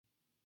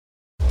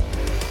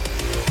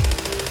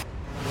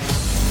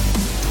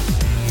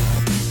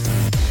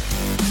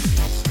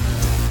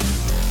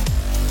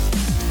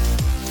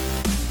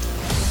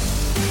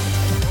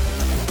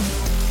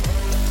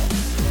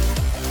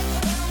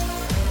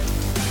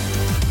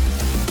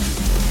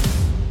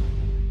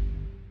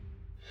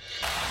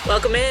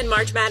Welcome in.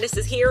 March Madness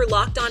is here.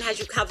 Locked On has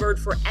you covered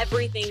for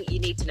everything you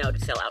need to know to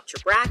fill out your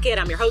bracket.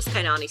 I'm your host,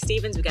 Kainani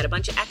Stevens. We've got a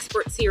bunch of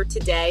experts here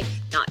today,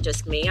 not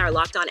just me. Our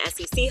Locked On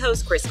SEC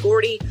host, Chris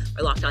Gordy,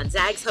 our Locked On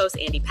Zags host,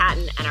 Andy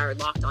Patton, and our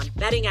Locked On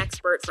betting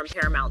expert from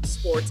Paramount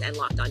Sports and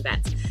Locked On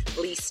Bets,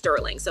 Lee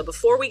Sterling. So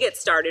before we get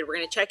started, we're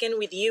going to check in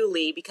with you,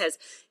 Lee, because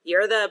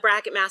you're the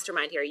bracket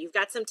mastermind here. You've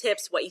got some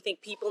tips, what you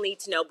think people need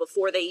to know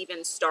before they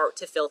even start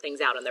to fill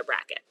things out on their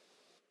bracket.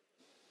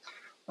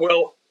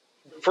 Well,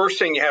 the first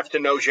thing you have to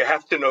know is you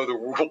have to know the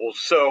rules.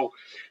 So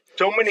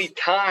many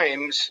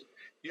times,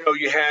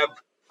 you have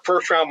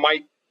first round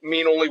might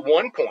mean only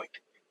 1 point.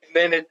 And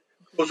then it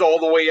goes all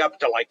the way up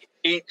to like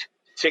 8,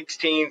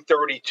 16,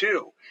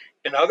 32.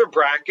 In other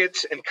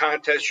brackets and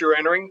contests you're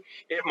entering,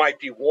 it might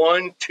be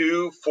 1,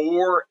 2,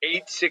 4,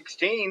 8,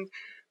 16.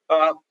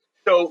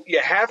 So you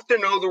have to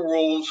know the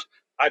rules.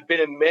 I've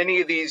been in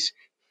many of these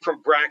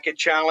different bracket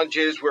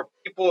challenges where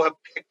people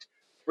have picked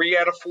 3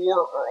 out of 4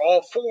 or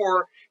all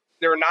 4.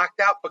 They're knocked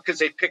out because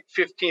they picked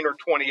 15 or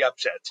 20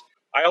 upsets.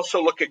 I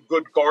also look at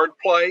good guard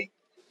play.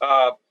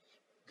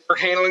 They're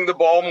handling the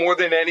ball more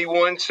than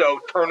anyone, so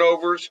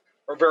turnovers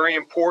are very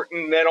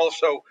important. And then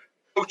also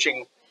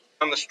coaching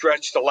on the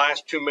stretch, the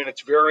last 2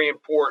 minutes, very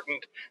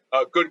important.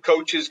 Good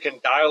coaches can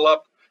dial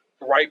up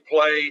the right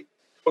play.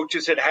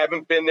 Coaches that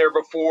haven't been there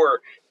before,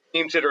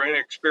 teams that are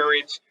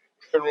inexperienced,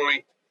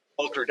 generally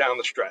alter down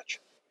the stretch.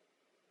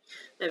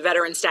 And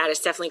veteran status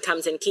definitely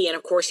comes in key. And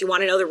of course, you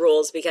want to know the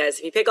rules, because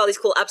if you pick all these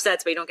cool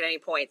upsets but you don't get any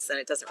points, then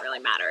it doesn't really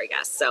matter, I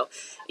guess. So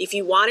if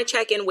you want to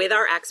check in with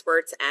our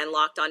experts and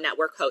Locked On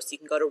Network hosts, you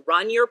can go to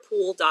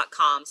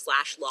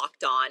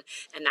runyourpool.com/lockedon.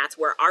 And that's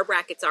where our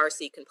brackets are.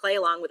 So you can play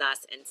along with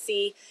us and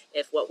see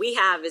if what we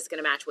have is going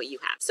to match what you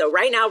have. So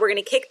right now, we're going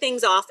to kick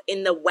things off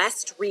in the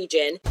West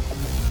region.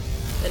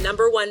 The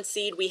number 1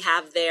 seed we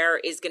have there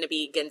is going to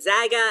be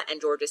Gonzaga and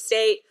Georgia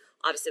State.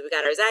 Obviously, we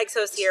got our Zags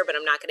host here, but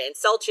I'm not going to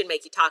insult you and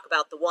make you talk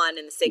about the 1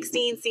 and the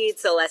 16 seed.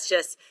 So let's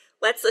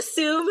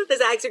assume the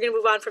Zags are going to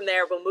move on from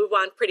there. We'll move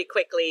on pretty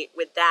quickly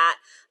with that.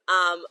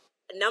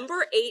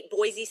 Number 8,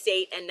 Boise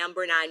State, and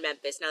number 9,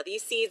 Memphis. Now,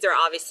 these seeds are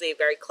obviously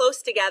very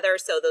close together,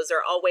 so those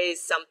are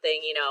always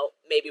something,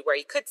 maybe where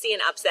you could see an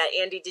upset.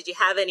 Andy, did you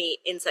have any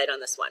insight on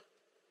this one?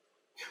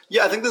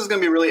 Yeah, I think this is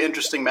going to be a really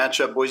interesting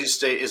matchup. Boise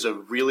State is a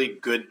really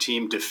good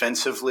team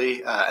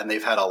defensively, and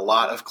they've had a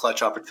lot of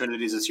clutch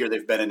opportunities this year.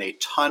 They've been in a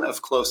ton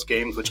of close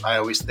games, which I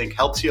always think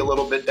helps you a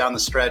little bit down the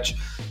stretch.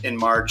 In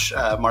March,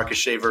 Marcus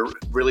Shaver,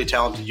 really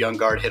talented young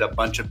guard, hit a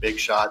bunch of big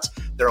shots.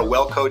 They're a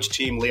well-coached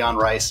team. Leon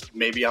Rice,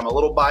 maybe I'm a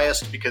little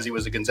biased because he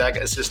was a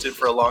Gonzaga assistant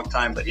for a long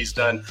time, but he's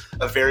done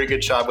a very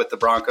good job with the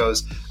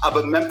Broncos.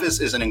 But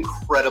Memphis is an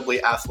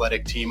incredibly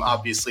athletic team.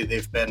 Obviously,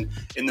 they've been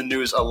in the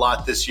news a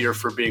lot this year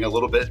for being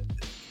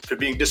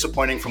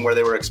disappointing from where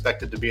they were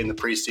expected to be in the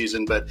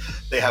preseason, but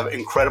they have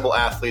incredible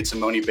athletes,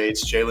 Imoni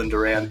Bates, Jalen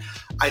Duran.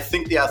 I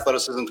think the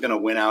athleticism is going to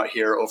win out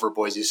here over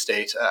Boise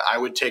State. I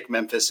would take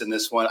Memphis in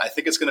this one. I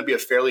think it's going to be a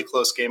fairly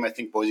close game. I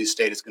think Boise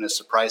State is going to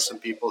surprise some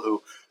people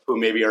who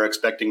maybe are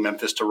expecting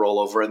Memphis to roll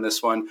over in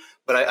this one.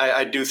 But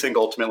I do think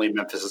ultimately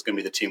Memphis is going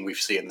to be the team we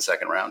see in the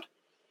second round.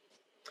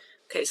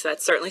 Okay, so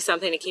that's certainly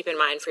something to keep in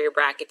mind for your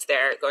brackets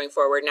there going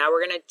forward. Now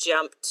we're going to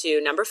jump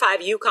to number 5,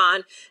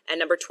 UConn, and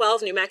number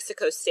 12, New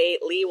Mexico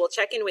State. Lee, we'll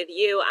check in with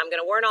you. I'm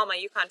going to warn all my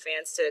UConn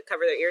fans to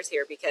cover their ears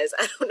here, because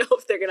I don't know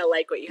if they're going to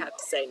like what you have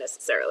to say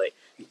necessarily.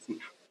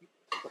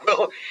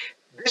 Well,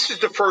 this is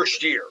the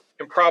first year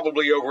in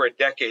probably over a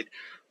decade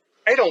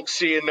I don't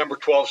see a number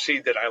 12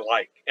 seed that I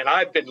like. And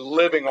I've been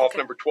living off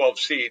number 12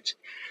 seeds.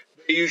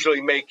 They usually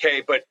make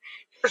hay, but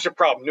here's the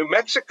problem. New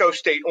Mexico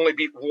State only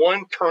beat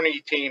one tourney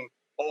team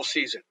all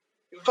season.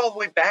 It was all the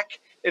way back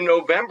in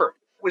November.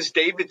 It was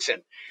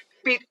Davidson.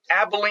 They beat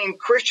Abilene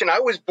Christian. I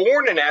was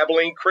born in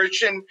Abilene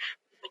Christian.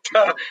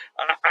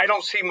 I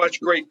don't see much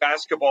great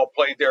basketball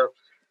played there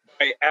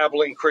by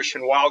Abilene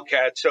Christian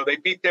Wildcats. So they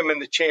beat them in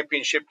the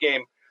championship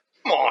game.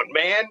 Come on,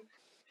 man.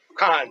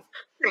 Come on.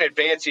 We're going to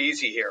advance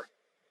easy here.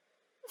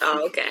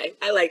 Oh, okay.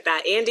 I like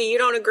that. Andy, you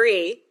don't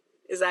agree.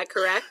 Is that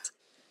correct?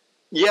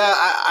 Yeah,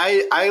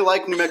 I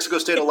like New Mexico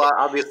State a lot.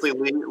 Obviously,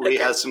 Lee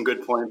has some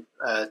good points.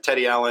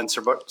 Teddy Allen,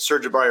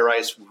 Serge Jabari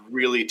Rice,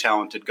 really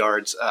talented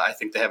guards. I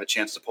think they have a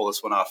chance to pull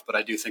this one off, but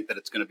I do think that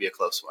it's going to be a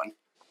close one.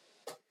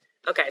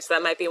 Okay, so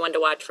that might be one to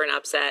watch for an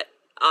upset.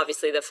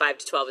 Obviously, the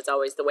 5-12 is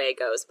always the way it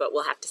goes, but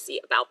we'll have to see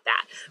about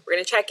that. We're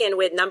going to check in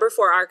with number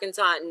 4,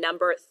 Arkansas, and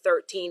number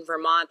 13,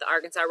 Vermont. The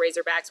Arkansas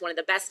Razorbacks, one of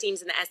the best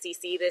teams in the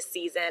SEC this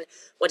season.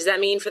 What does that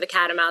mean for the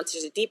Catamounts?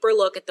 There's a deeper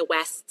look at the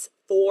West's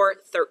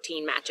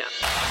 4-13 matchup.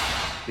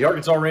 The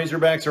Arkansas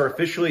Razorbacks are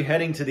officially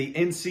heading to the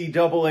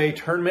NCAA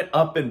tournament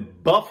up in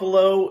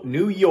Buffalo,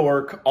 New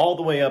York, all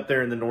the way up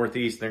there in the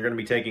Northeast. They're going to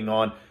be taking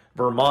on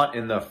Vermont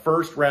in the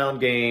first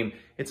round game.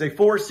 It's a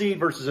 4 seed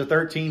versus a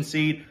 13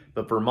 seed,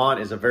 but Vermont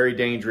is a very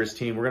dangerous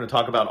team. We're going to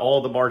talk about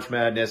all the March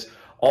Madness,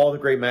 all the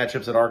great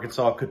matchups that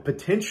Arkansas could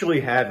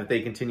potentially have if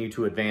they continue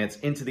to advance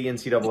into the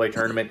NCAA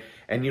tournament.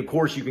 And, of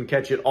course, you can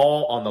catch it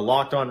all on the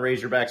Locked On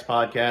Razorbacks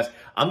podcast.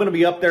 I'm going to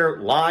be up there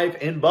live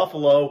in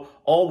Buffalo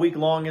all week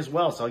long as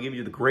well. So I'll give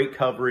you the great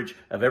coverage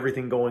of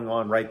everything going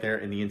on right there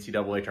in the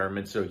NCAA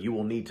tournament. So you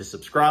will need to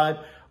subscribe,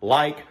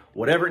 like,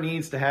 whatever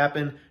needs to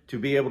happen to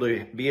be able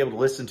to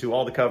listen to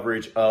all the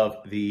coverage of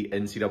the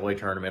NCAA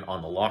tournament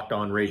on the Locked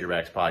On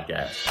Razorbacks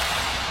podcast.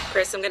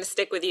 Chris, I'm going to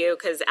stick with you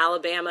because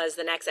Alabama is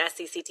the next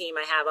SEC team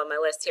I have on my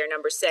list here,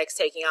 number 6,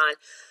 taking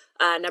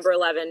on number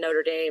 11,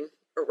 Notre Dame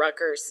or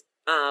Rutgers.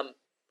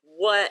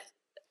 What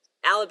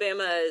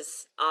Alabama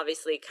is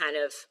obviously kind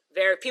of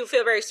people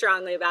feel very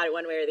strongly about it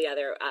one way or the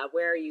other.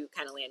 Where are you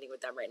kind of landing with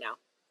them right now?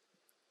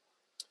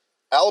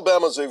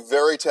 Alabama's a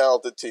very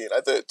talented team.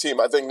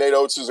 I think Nate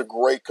Oates is a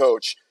great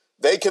coach.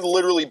 They can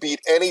literally beat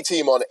any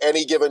team on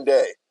any given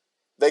day.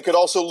 They could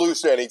also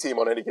lose to any team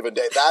on any given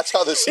day. That's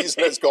how the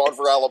season has gone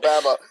for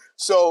Alabama.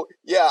 So,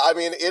 yeah, I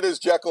mean, it is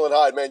Jekyll and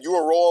Hyde, man. You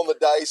are rolling the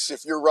dice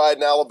if you're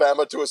riding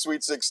Alabama to a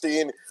Sweet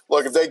 16.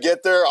 Look, if they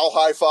get there, I'll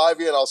high-five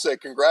you and I'll say,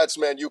 congrats,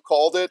 man, you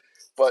called it.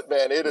 But,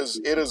 man, it is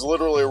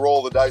literally a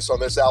roll of the dice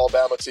on this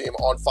Alabama team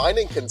on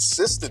finding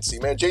consistency,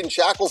 man. Jaden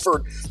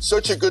Shackelford,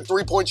 such a good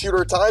three-point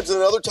shooter at times, and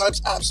at other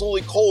times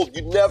absolutely cold.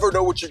 You never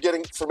know what you're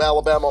getting from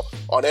Alabama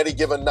on any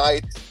given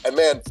night. And,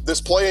 man, this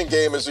playing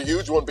game is a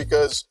huge one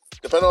because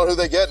depending on who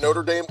they get,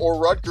 Notre Dame or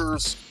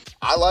Rutgers,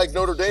 I like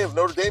Notre Dame. If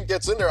Notre Dame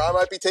gets in there, I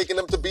might be taking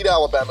them to beat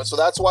Alabama. So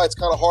that's why it's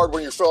kind of hard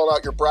when you're filling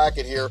out your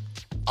bracket here.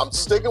 I'm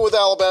sticking with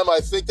Alabama.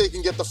 I think they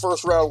can get the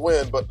first-round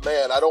win, but,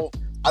 man, I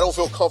don't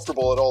feel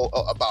comfortable at all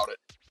about it.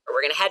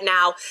 We're going to head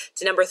now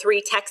to number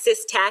 3,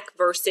 Texas Tech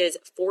versus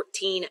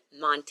 14,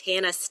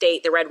 Montana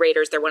State. The Red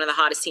Raiders, they're one of the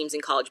hottest teams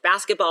in college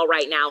basketball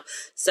right now.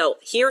 So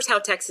here's how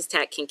Texas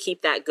Tech can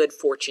keep that good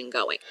fortune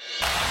going.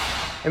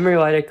 Emery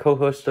Lydic,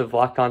 co-host of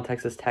Locked On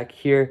Texas Tech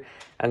here.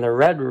 And the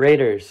Red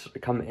Raiders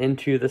come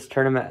into this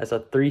tournament as a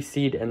 3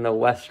 seed in the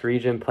West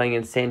region, playing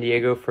in San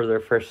Diego for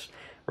their first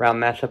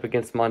round matchup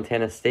against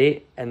Montana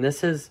State. And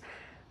this is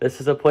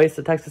a place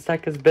that Texas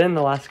Tech has been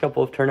the last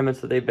couple of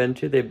tournaments that they've been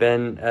to. They've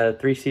been a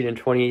 3 seed in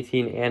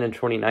 2018 and in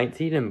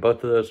 2019, and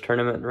both of those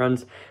tournament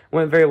runs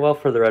went very well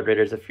for the Red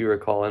Raiders, if you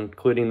recall,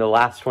 including the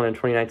last one in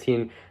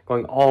 2019,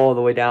 going all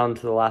the way down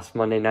to the last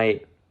Monday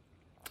night.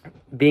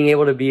 Being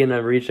able to be in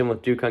a region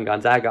with Duke and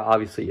Gonzaga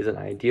obviously isn't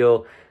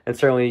ideal, and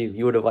certainly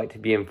you would have liked to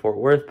be in Fort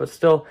Worth, but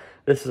still,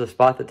 this is a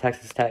spot that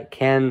Texas Tech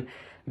can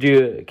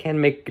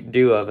make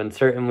do of. And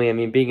certainly, I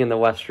mean, being in the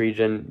West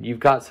region,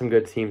 you've got some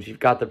good teams. You've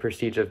got the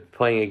prestige of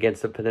playing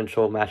against a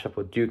potential matchup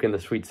with Duke in the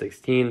Sweet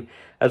 16,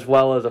 as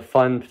well as a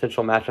fun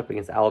potential matchup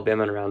against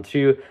Alabama in round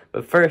 2.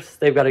 But first,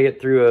 they've got to get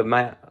through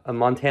a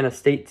Montana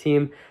State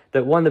team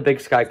that won the Big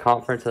Sky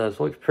Conference and has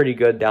looked pretty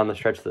good down the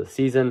stretch of the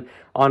season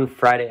on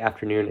Friday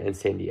afternoon in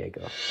San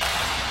Diego.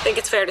 I think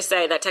it's fair to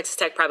say that Texas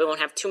Tech probably won't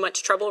have too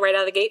much trouble right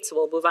out of the gate, so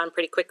we'll move on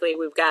pretty quickly.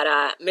 We've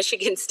got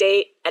Michigan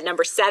State at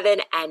number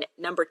 7 and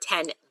number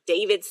 10,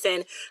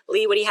 Davidson.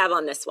 Lee, what do you have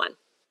on this one?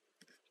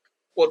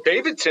 Well,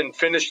 Davidson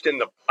finished in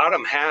the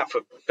bottom half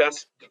of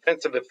best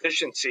defensive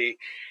efficiency,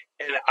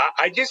 and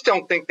I just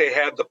don't think they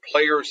have the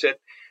players that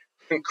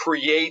can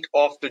create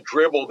off the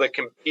dribble that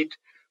can beat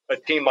a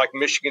team like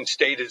Michigan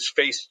State has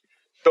faced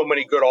so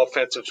many good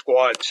offensive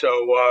squads. So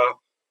I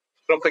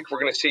don't think we're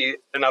going to see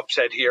an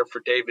upset here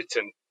for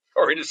Davidson.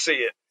 Sorry to see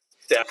it,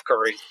 Steph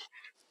Curry.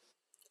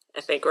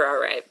 I think we're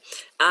all right.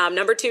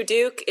 Number 2,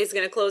 Duke is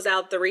going to close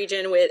out the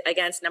region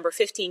against number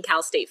 15,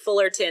 Cal State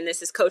Fullerton.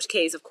 This is Coach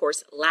K's, of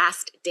course,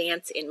 last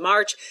dance in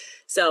March.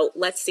 So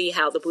let's see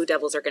how the Blue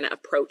Devils are going to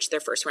approach their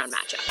first round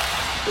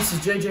matchup. This is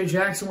JJ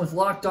Jackson with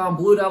Locked On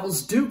Blue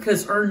Devils. Duke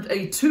has earned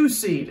a 2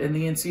 seed in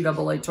the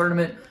NCAA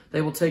tournament.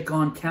 They will take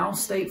on Cal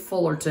State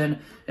Fullerton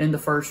in the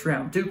first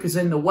round. Duke is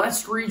in the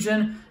West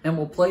region and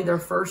will play their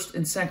first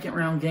and second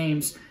round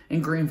games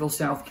in Greenville,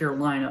 South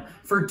Carolina.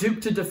 For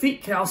Duke to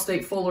defeat Cal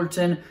State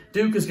Fullerton,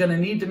 Duke is going to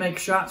need to make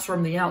shots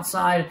from the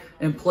outside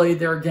and play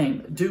their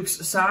game.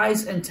 Duke's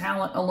size and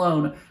talent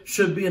alone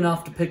should be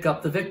enough to pick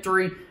up the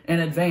victory and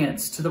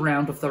advance to the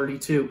round of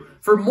 32.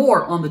 For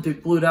more on the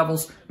Duke Blue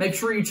Devils, make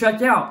sure you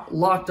check out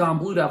Locked On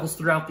Blue Devils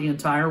throughout the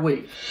entire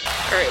week.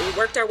 All right, we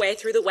worked our way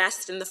through the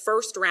West in the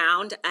first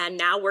round, and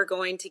now I'm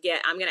going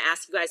to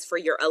ask you guys for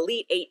your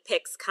Elite 8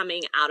 picks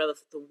coming out of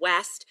the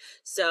West.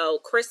 So,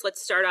 Chris,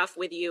 let's start off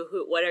with you.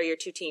 What are your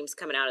 2 teams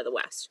coming out of the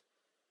West?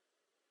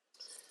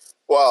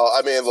 Well,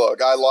 I mean,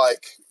 look, I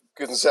like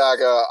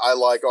Gonzaga, I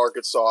like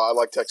Arkansas, I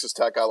like Texas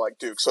Tech, I like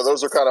Duke. So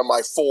those are kind of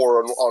my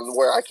 4 on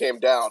where I came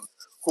down.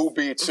 Who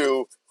beats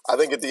who? I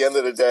think at the end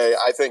of the day,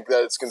 I think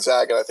that it's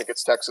Gonzaga and I think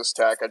it's Texas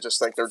Tech. I just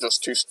think they're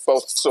just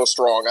both so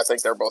strong. I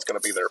think they're both going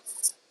to be there.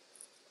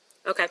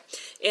 Okay.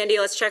 Andy,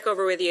 let's check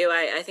over with you.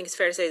 I think it's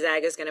fair to say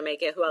Zaga's going to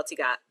make it. Who else you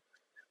got?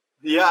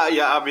 Yeah,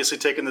 obviously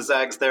taking the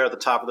Zags there at the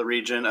top of the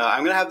region. I'm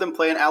going to have them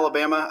play in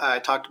Alabama. I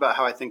talked about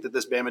how I think that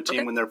this Bama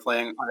team, when they're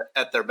playing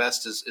at their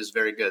best, is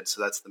very good.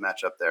 So that's the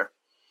matchup there.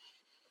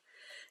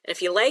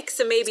 If you like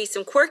maybe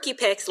some quirky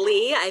picks,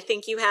 Lee, I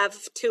think you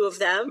have two of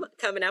them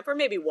coming up, or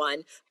maybe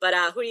one. But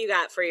who do you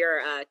got for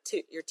your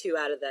two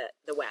out of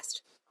the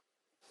West?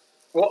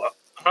 Well,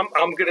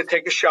 I'm going to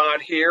take a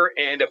shot here,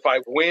 and if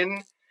I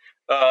win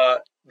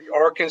the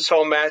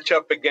Arkansas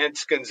matchup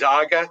against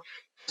Gonzaga,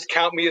 just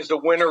count me as the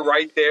winner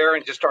right there,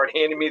 and just start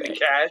handing me the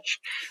cash.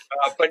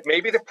 But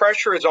maybe the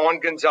pressure is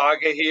on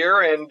Gonzaga here,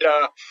 and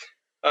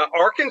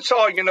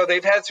Arkansas.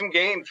 They've had some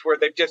games where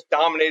they've just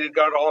dominated,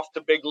 got off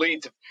to big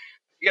leads. If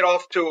you get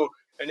off to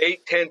an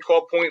 8, 10,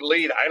 12-point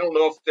lead, I don't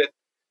know if that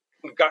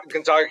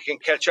Gonzaga can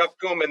catch up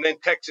to them. And then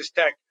Texas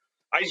Tech,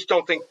 I just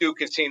don't think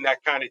Duke has seen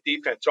that kind of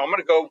defense. So I'm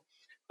going to go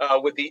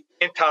with the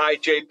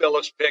anti-Jay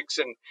Billis picks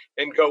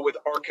and go with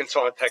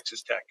Arkansas and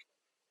Texas Tech.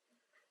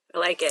 I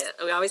like it.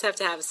 We always have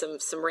to have some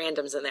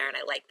randoms in there, and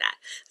I like that.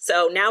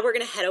 So now we're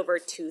going to head over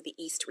to the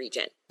East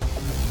region.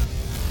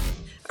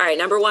 All right,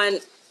 number 1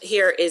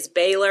 here is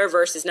Baylor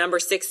versus number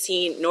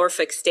 16,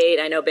 Norfolk State.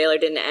 I know Baylor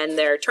didn't end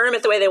their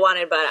tournament the way they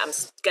wanted, but I'm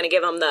going to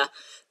give them the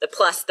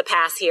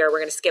pass here. We're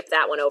going to skip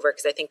that one over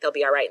because I think they'll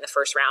be all right in the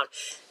first round.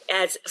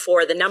 As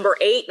for the number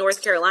 8,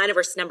 North Carolina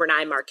versus number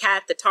 9,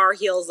 Marquette, the Tar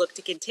Heels look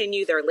to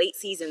continue their late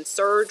season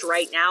surge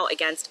right now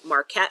against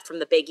Marquette from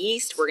the Big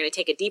East. We're going to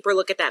take a deeper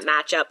look at that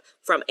matchup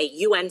from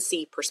a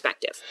UNC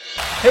perspective.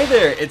 Hey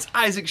there, it's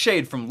Isaac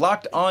Shade from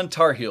Locked On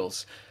Tar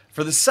Heels.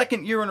 For the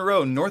second year in a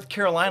row, North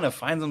Carolina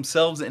finds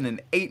themselves in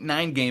an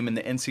 8-9 game in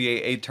the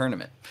NCAA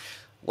tournament.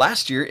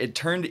 Last year, it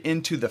turned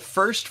into the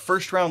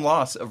first-round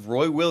loss of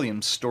Roy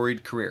Williams'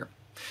 storied career.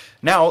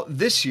 Now,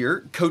 this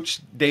year,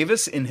 Coach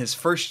Davis, in his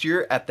first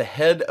year at the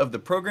head of the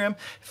program,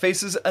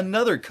 faces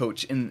another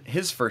coach in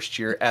his first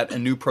year at a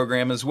new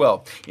program as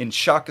well, in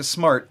Shaka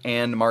Smart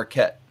and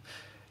Marquette.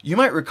 You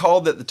might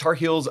recall that the Tar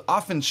Heels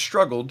often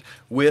struggled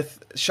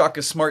with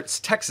Shaka Smart's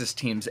Texas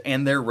teams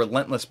and their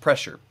relentless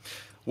pressure.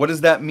 What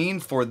does that mean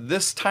for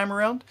this time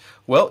around?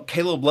 Well,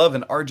 Caleb Love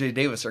and RJ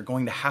Davis are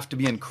going to have to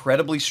be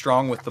incredibly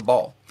strong with the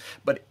ball.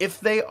 But if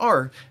they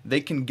are,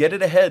 they can get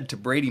it ahead to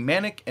Brady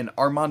Manick and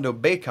Armando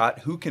Bacot,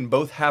 who can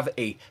both have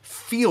a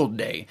field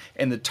day,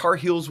 and the Tar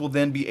Heels will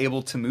then be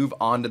able to move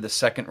on to the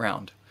second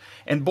round.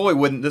 And boy,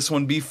 wouldn't this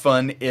one be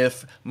fun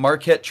if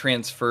Marquette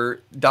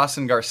transfer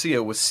Dawson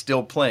Garcia was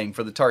still playing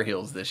for the Tar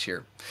Heels this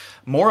year.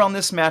 More on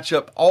this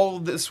matchup all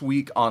this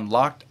week on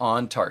Locked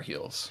On Tar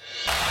Heels.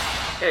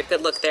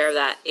 Good look there,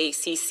 that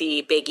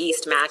ACC Big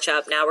East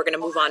matchup. Now we're going to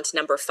move on to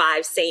number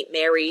 5, St.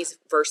 Mary's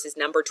versus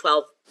number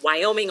 12,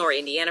 Wyoming or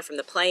Indiana from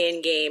the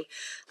play-in game.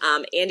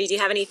 Andy, do you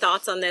have any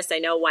thoughts on this? I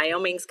know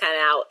Wyoming's kind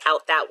of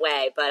out that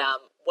way, but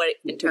what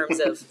in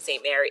terms of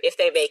St. Mary, if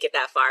they make it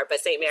that far, but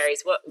St.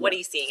 Mary's, what are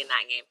you seeing in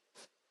that game?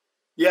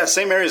 Yeah,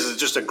 St. Mary's is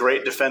just a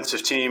great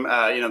defensive team.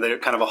 They're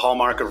kind of a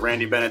hallmark of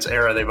Randy Bennett's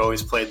era. They've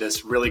always played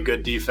this really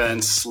good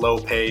defense, slow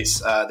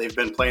pace. They've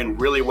been playing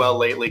really well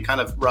lately, kind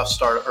of rough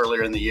start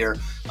earlier in the year.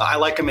 I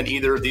like them in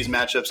either of these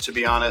matchups, to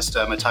be honest.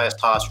 Matthias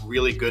Toss,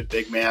 really good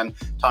big man.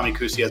 Tommy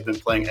Kusi has been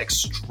playing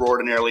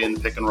extraordinarily in the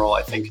pick and roll.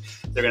 I think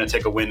they're going to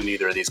take a win in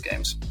either of these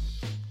games.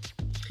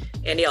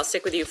 Andy, I'll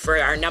stick with you for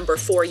our number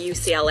 4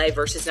 UCLA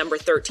versus number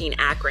 13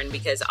 Akron,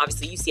 because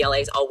obviously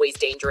UCLA is always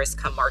dangerous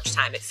come March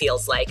time, it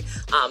feels like.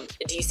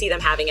 Do you see them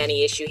having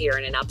any issue here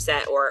in an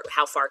upset, or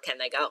how far can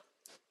they go?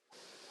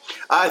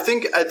 I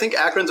think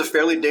Akron's a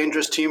fairly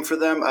dangerous team for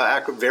them.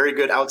 Akron, very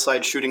good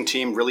outside shooting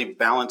team, really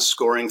balanced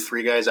scoring,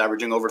 3 guys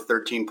averaging over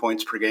 13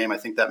 points per game. I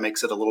think that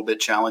makes it a little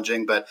bit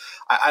challenging, but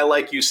I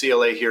like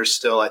UCLA here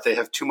still. They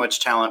have too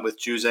much talent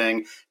with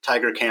Juzang,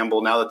 Tiger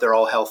Campbell. Now that they're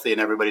all healthy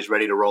and everybody's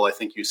ready to roll, I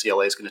think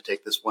UCLA is going to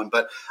take this one.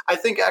 But I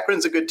think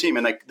Akron's a good team,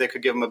 and they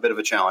could give them a bit of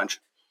a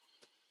challenge.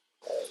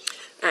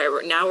 All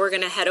right, now we're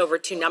going to head over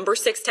to number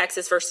 6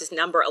 Texas versus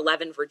number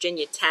 11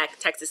 Virginia Tech.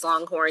 Texas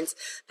Longhorns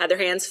will have their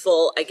hands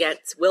full,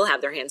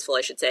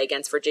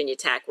 against Virginia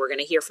Tech. We're going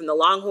to hear from the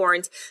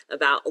Longhorns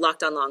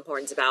Locked On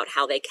Longhorns about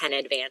how they can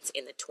advance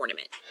in the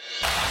tournament.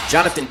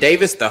 Jonathan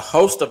Davis, the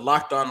host of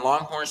Locked On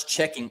Longhorns,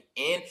 checking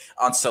in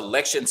on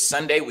Selection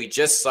Sunday. We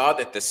just saw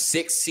that the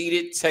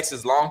 6th-seeded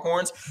Texas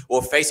Longhorns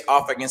will face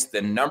off against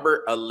the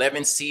number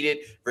 11-seeded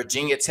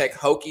Virginia Tech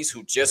Hokies,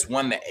 who just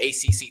won the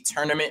ACC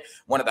tournament,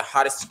 one of the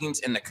hottest teams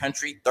in the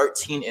country,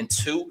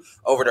 13-2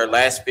 over their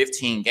last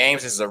 15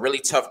 games. This is a really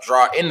tough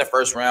draw in the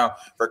first round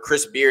for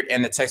Chris Beard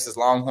and the Texas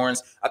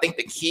Longhorns. I think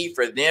the key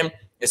for them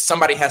is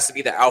somebody has to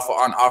be the alpha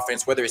on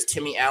offense, whether it's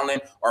Timmy Allen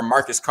or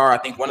Marcus Carr. I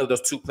think one of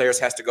those 2 players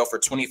has to go for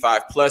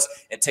 25+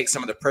 and take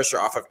some of the pressure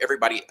off of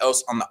everybody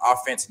else on the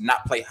offense,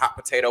 not play hot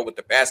potato with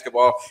the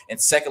basketball. And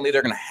secondly,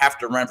 they're going to have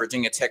to run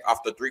Virginia Tech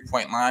off the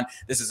 3-point line.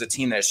 This is a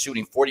team that is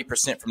shooting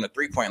 40% from the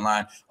 3-point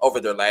line over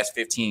their last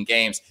 15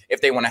 games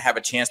if they want to have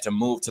a chance to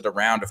move to the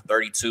round of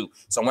 32.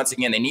 So once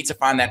again, they need to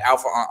find that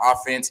alpha on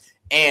offense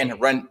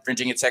and run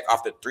Virginia Tech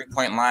off the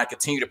 3-point line,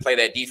 continue to play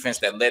that defense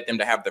that led them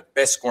to have the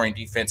best scoring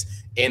defense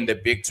in the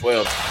Big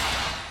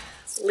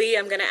 12. Lee,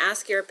 I'm going to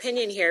ask your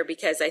opinion here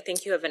because I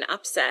think you have an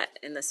upset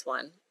in this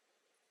one.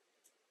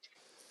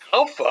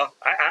 Alpha,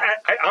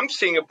 I'm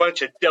seeing a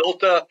bunch of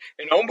Delta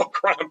and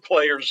Omicron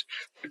players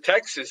for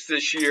Texas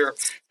this year.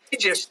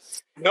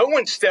 no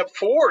one stepped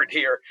forward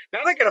here. Now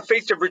they got to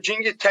face a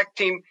Virginia Tech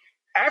team.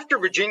 After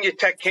Virginia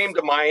Tech came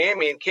to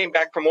Miami and came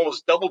back from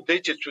almost double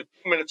digits with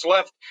 2 minutes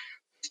left,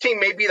 this team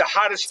may be the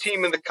hottest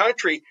team in the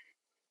country.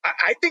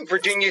 I think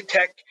Virginia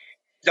Tech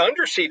is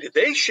underseeded.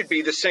 They should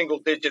be the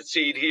single-digit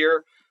seed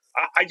here.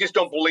 I just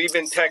don't believe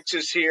in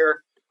Texas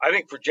here. I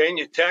think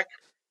Virginia Tech,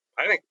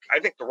 I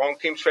think the wrong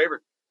team's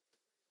favored.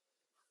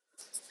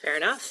 Fair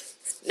enough.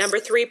 Number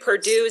 3,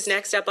 Purdue is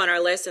next up on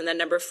our list, and then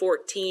number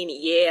 14,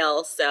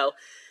 Yale. So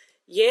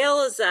Yale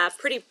is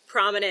pretty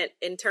prominent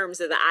in terms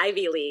of the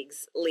Ivy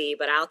Leagues, Lee,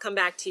 but I'll come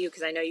back to you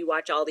because I know you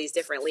watch all these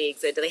different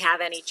leagues. Do they have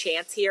any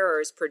chance here,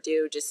 or is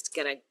Purdue just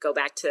going to go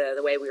back to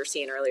the way we were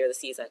seeing earlier this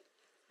season?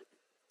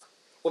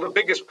 Well, the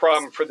biggest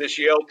problem for this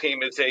Yale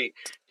team is they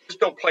just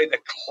don't play the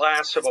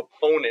class of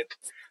opponent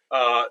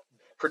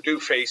Purdue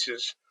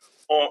faces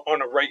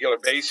on a regular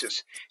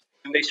basis.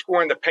 And they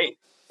score in the paint,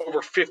 over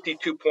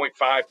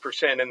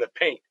 52.5% in the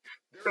paint.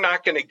 They're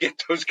not going to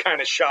get those kind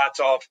of shots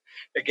off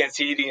against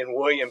Edey and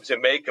Williams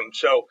and make them.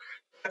 So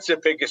that's the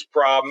biggest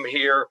problem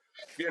here.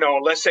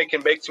 Unless they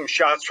can make some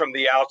shots from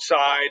the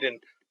outside and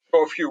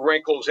throw a few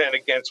wrinkles in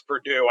against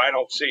Purdue, I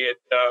don't see it.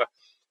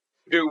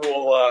 Purdue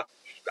will,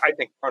 I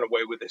think, run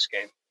away with this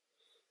game.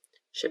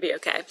 Should be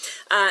okay.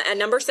 At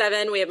number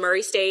 7, we have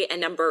Murray State, and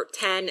number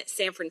 10,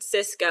 San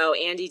Francisco.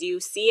 Andy, do you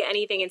see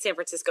anything in San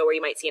Francisco where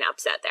you might see an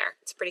upset there?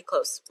 It's pretty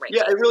close ranking.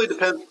 Yeah, it really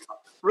depends.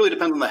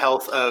 On the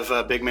health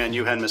of big man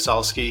Juhan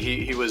Misalski.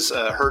 He was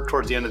hurt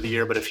towards the end of the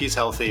year, but if he's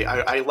healthy,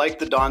 I like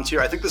the Dons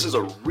here. I think this is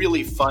a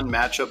really fun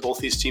matchup. Both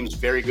these teams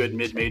very good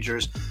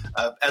mid-majors.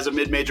 As a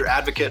mid-major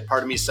advocate,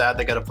 part of me is sad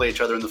they got to play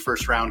each other in the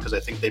first round because I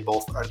think they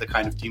both are the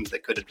kind of teams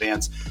that could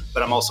advance.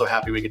 But I'm also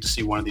happy we get to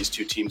see one of these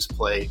two teams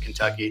play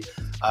Kentucky.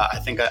 I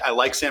think I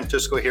like San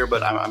Francisco here,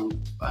 but I'm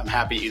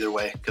happy either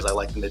way because I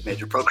like the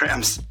mid-major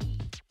programs.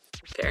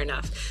 Fair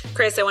enough.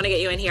 Chris, I want to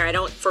get you in here. I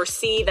don't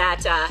foresee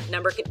that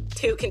number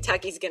 2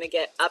 Kentucky's going to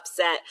get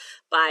upset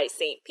by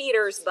St.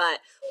 Peter's, but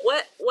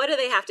what do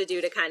they have to do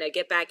to kind of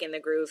get back in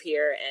the groove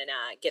here and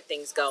get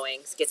things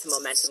going, get some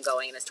momentum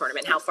going in this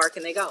tournament? How far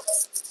can they go?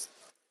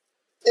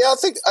 Yeah,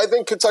 I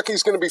think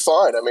Kentucky's going to be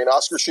fine. I mean,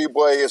 Oscar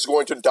Tshiebwe is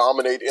going to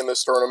dominate in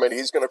this tournament.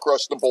 He's going to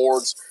crush the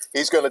boards.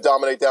 He's going to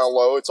dominate down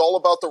low. It's all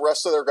about the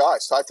rest of their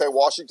guys. TyTy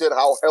Washington,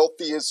 how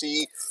healthy is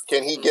he?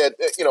 Can he get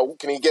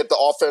the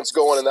offense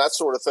going and that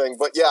sort of thing?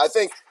 But yeah, I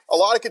think a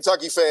lot of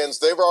Kentucky fans,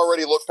 they've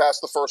already looked past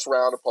the first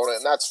round opponent,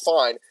 and that's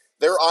fine.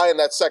 They're eyeing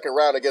that second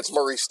round against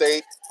Murray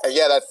State, and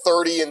yeah, that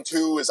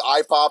 30-2 is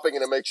eye-popping,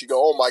 and it makes you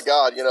go, oh my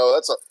God,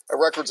 that's a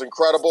record's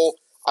incredible.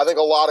 I think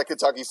a lot of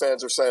Kentucky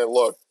fans are saying,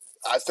 look,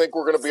 I think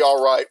we're going to be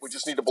all right. We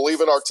just need to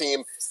believe in our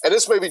team. And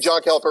this may be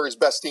John Calipari's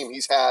best team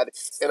he's had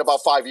in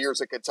about 5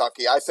 years at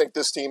Kentucky. I think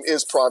this team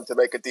is primed to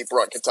make a deep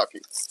run,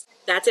 Kentucky.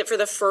 That's it for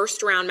the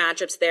first round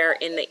matchups there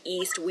in the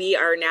East. We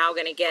are now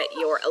going to get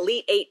your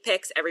Elite 8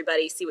 picks.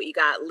 Everybody, see what you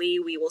got. Lee,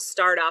 we will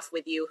start off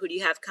with you. Who do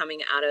you have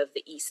coming out of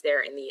the East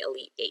there in the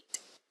Elite 8?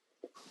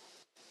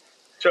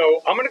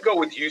 So I'm going to go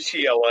with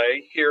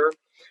UCLA here.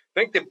 I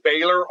think that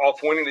Baylor,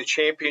 off winning the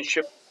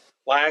championship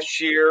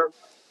last year,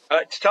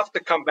 it's tough to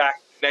come back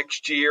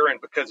next year,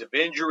 and because of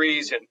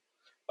injuries and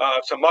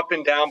some up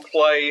and down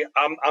play,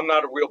 I'm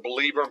not a real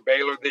believer in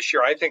Baylor this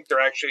year. I think they're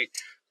actually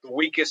the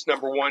weakest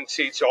number 1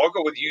 seed. So I'll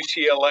go with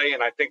UCLA,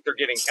 and I think they're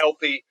getting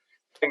healthy,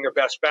 playing their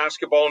best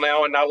basketball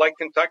now, and I like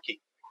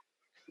Kentucky.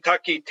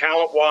 Kentucky,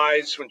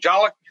 talent-wise, when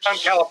John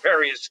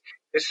Calipari is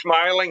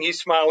smiling, he's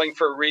smiling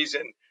for a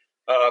reason.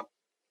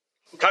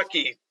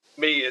 Kentucky,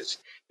 to me, is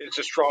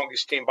the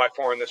strongest team by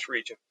far in this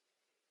region.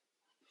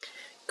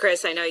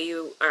 Chris, I know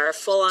you are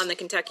full on the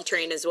Kentucky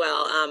train as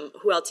well.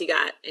 Who else you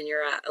got in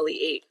your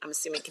Elite 8? I'm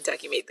assuming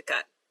Kentucky made the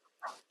cut.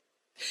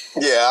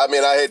 Yeah, I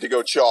mean, I hate to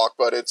go chalk,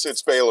 but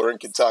it's Baylor and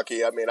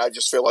Kentucky. I mean, I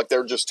just feel like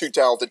they're just two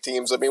talented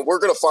teams. I mean, we're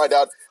going to find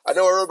out. I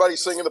know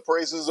everybody's singing the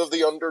praises of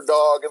the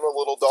underdog and the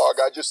little dog.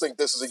 I just think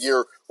this is a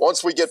year,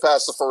 once we get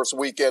past the first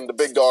weekend, the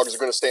big dogs are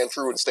going to stand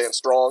true and stand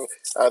strong.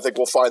 I think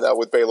we'll find that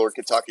with Baylor and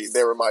Kentucky.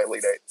 They're in my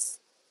Elite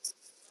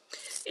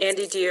 8.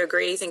 Andy, do you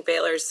agree? You think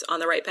Baylor's on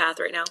the right path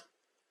right now?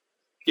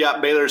 Yeah,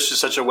 Baylor's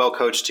just such a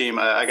well-coached team.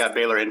 I got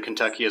Baylor in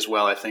Kentucky as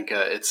well. I think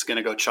it's going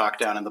to go chalk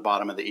down in the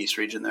bottom of the East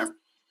region there.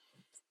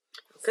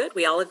 Good.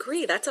 We all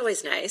agree. That's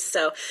always nice.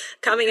 So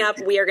coming up,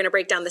 we are going to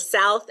break down the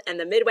South and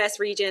the Midwest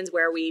regions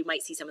where we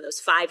might see some of those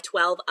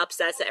 5-12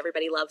 upsets that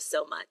everybody loves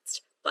so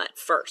much. But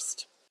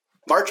first,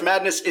 March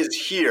Madness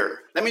is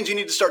here. That means you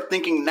need to start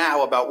thinking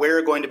now about where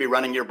you're going to be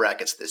running your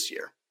brackets this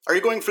year. Are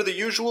you going for the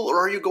usual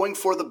or are you going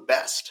for the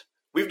best?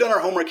 We've done our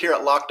homework here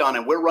at Locked On,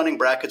 and we're running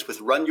brackets with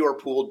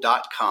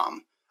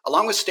runyourpool.com.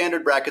 Along with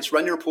standard brackets,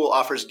 Run Your Pool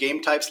offers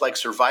game types like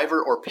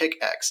Survivor or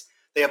Pick X.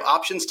 They have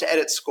options to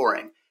edit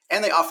scoring,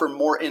 and they offer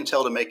more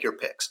intel to make your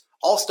picks.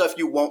 All stuff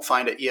you won't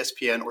find at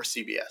ESPN or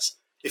CBS.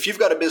 If you've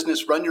got a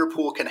business, Run Your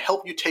Pool can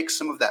help you take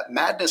some of that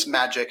madness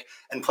magic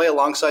and play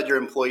alongside your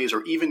employees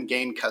or even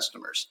gain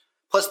customers.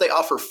 Plus, they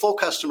offer full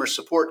customer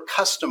support,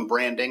 custom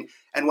branding,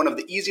 and one of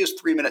the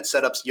easiest 3-minute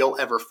setups you'll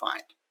ever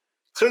find.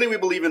 Clearly, we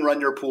believe in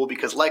Run Your Pool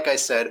because, like I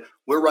said,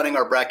 we're running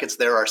our brackets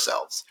there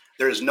ourselves.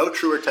 There is no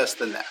truer test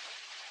than that.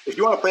 If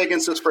you want to play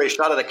against us for a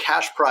shot at a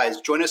cash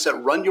prize, join us at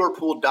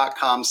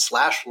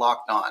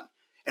runyourpool.com/lockedon.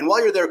 And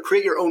while you're there,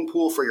 create your own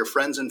pool for your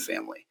friends and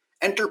family.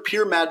 Enter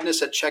Pure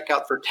Madness at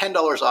checkout for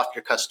 $10 off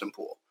your custom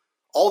pool.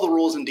 All the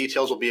rules and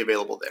details will be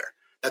available there.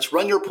 That's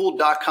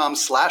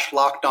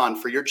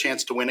runyourpool.com/lockedon for your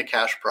chance to win a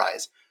cash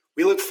prize.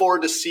 We look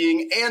forward to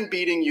seeing and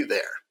beating you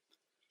there.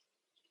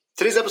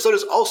 Today's episode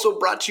is also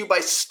brought to you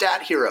by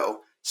Stat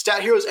Hero.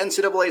 Stat Hero's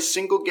NCAA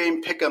single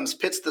game pick'ems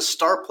pits the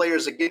star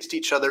players against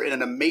each other in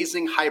an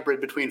amazing hybrid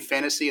between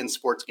fantasy and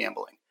sports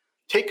gambling.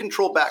 Take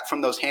control back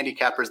from those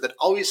handicappers that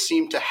always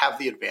seem to have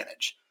the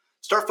advantage.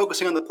 Start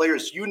focusing on the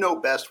players you know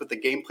best with the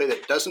gameplay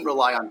that doesn't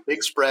rely on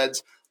big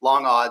spreads,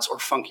 long odds, or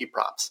funky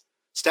props.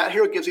 Stat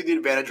Hero gives you the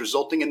advantage,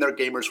 resulting in their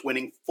gamers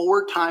winning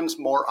 4 times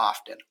more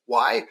often.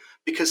 Why?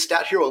 Because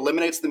Stat Hero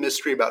eliminates the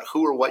mystery about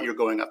who or what you're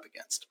going up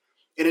against.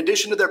 In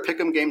addition to their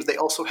pick'em games, they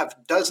also have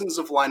dozens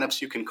of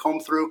lineups you can comb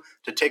through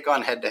to take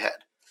on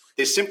head-to-head.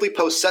 They simply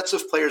post sets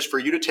of players for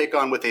you to take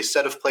on with a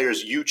set of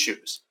players you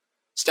choose.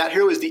 Stat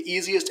Hero is the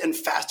easiest and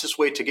fastest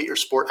way to get your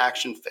sport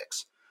action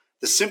fix.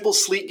 The simple,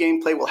 sleek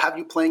gameplay will have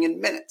you playing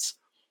in minutes.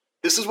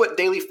 This is what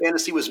daily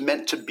fantasy was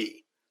meant to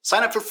be.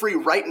 Sign up for free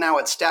right now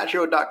at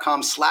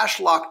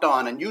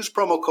stathero.com/lockedon and use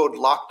promo code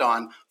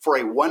LOCKEDON for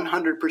a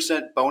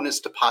 100%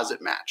 bonus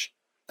deposit match.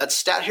 That's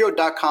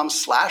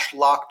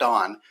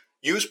stathero.com/lockedon.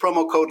 Use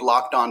promo code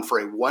LOCKEDON for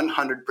a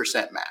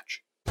 100%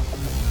 match.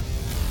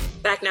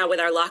 Back now with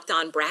our Locked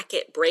On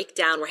bracket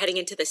breakdown. We're heading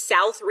into the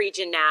South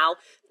region now.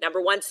 Number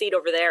 1 seed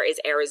over there is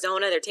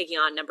Arizona. They're taking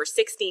on number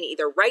 16,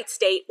 either Wright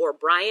State or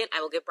Bryant. I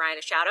will give Bryant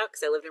a shout out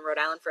because I lived in Rhode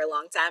Island for a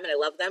long time and I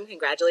love them.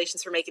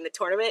 Congratulations for making the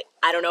tournament.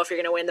 I don't know if you're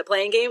going to win the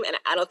playing game, and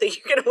I don't think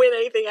you're going to win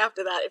anything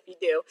after that if you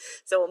do.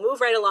 So we'll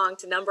move right along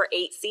to number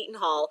 8, Seton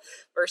Hall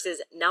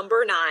versus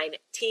number 9,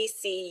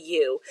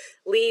 TCU.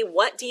 Lee,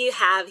 what do you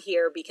have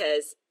here?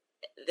 Because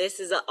this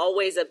is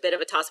always a bit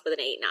of a toss-up with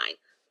an 8-9.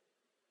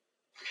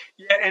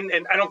 Yeah,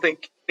 and I don't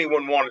think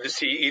anyone wanted to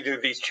see either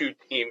of these two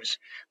teams.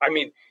 I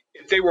mean,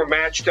 if they were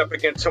matched up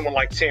against someone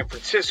like San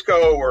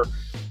Francisco or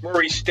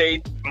Murray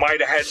State, might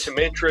have had some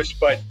interest,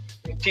 but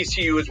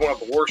TCU is one of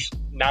the worst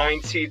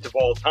 9 seeds of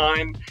all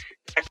time.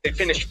 They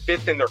finished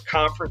 5th in their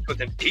conference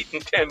with an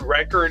 8-10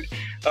 record.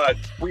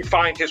 We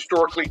find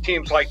historically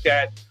teams like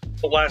that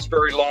will last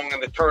very long in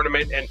the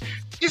tournament, and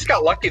just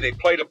got lucky. They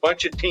played a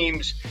bunch of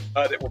teams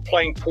that were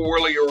playing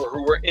poorly or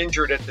who were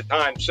injured at the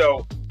time.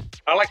 So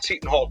I like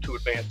Seton Hall to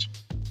advance.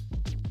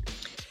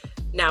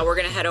 Now we're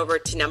going to head over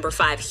to number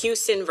 5,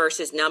 Houston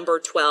versus number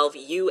 12,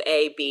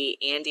 UAB.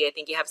 Andy, I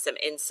think you have some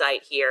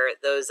insight here.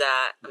 Those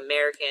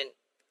American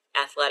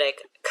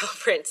Athletic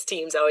Conference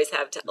teams always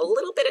have a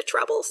little bit of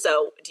trouble.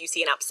 So do you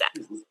see an upset?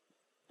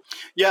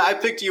 Yeah, I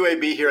picked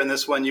UAB here in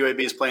this one. UAB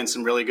is playing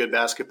some really good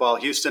basketball.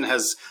 Houston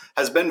has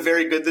been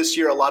very good this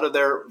year. A lot of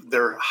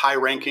their high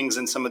rankings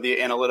in some of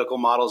the analytical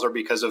models are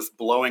because of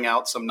blowing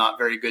out some not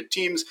very good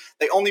teams.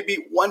 They only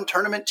beat one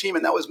tournament team,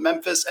 and that was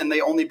Memphis, and they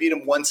only beat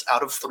them once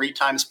out of 3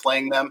 times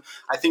playing them.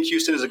 I think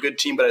Houston is a good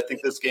team, but I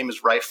think this game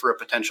is rife for a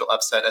potential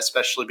upset,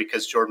 especially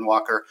because Jordan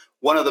Walker,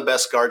 one of the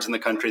best guards in the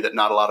country that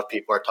not a lot of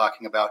people are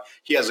talking about,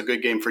 he has a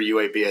good game for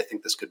UAB. I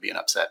think this could be an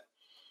upset.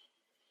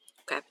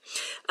 Okay.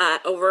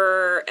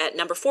 Over at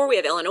number 4, we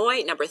have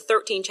Illinois. Number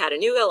 13,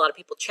 Chattanooga. A lot of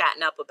people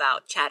chatting up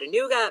about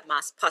Chattanooga,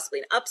 possibly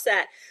an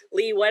upset.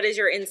 Lee, what is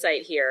your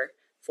insight here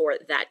for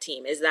that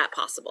team? Is that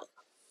possible?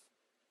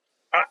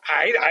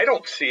 I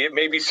don't see it.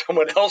 Maybe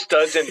someone else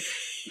does. And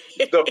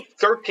the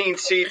 13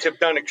 seeds have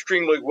done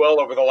extremely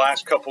well over the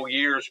last couple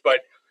years,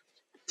 but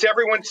it's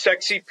everyone's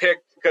sexy pick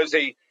because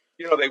they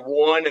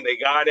won and they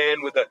got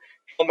in with a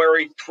Hail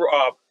Mary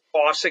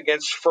toss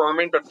against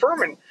Furman, but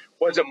Furman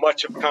wasn't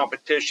much of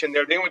competition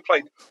there. They only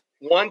played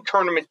one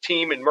tournament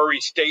team in Murray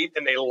State,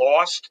 and they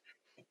lost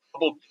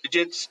double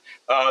digits.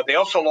 They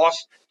also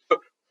lost to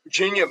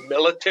Virginia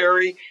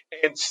Military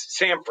and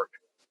Samford,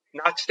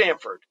 not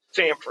Stanford,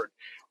 Samford.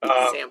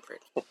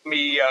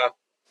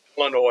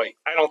 Illinois.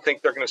 I don't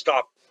think they're going to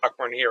stop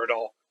Cochran here at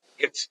all.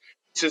 This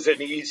is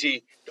an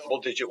easy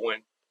double-digit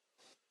win.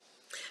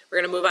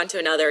 We're going to move on to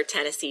another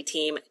Tennessee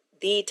team.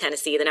 The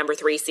Tennessee, the number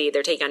 3 seed,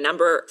 they're taking on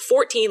number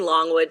 14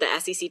 Longwood. The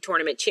SEC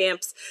tournament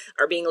champs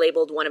are being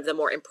labeled one of the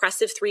more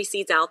impressive 3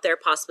 seeds out there,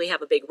 possibly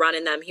have a big run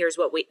in them. Here's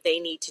what they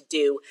need to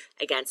do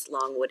against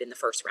Longwood in the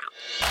first round.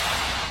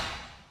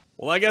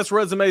 Well, I guess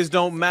resumes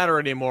don't matter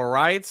anymore,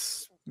 right?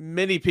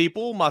 Many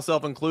people,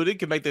 myself included,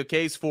 can make the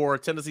case for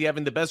Tennessee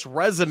having the best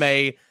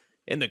resume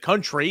in the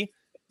country.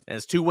 It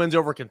has 2 wins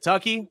over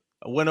Kentucky,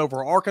 a win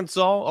over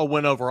Arkansas, a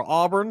win over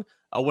Auburn,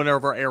 a win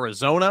over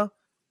Arizona.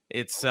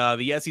 It's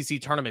the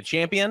SEC tournament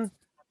champion,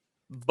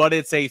 but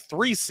it's a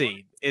 3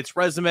 seed. Its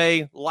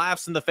resume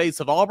laughs in the face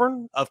of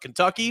Auburn, of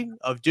Kentucky,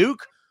 of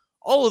Duke.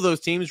 All of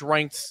those teams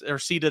ranked or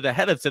seeded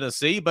ahead of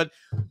Tennessee, but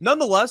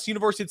nonetheless,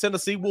 University of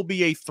Tennessee will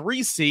be a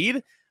 3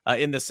 seed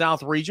in the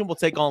South region. We'll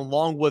take on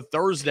Longwood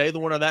Thursday. The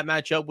winner of that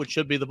matchup, which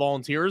should be the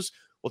Volunteers,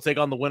 will take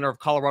on the winner of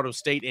Colorado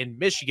State and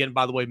Michigan.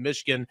 By the way,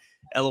 Michigan,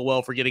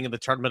 LOL for getting in the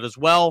tournament as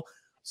well.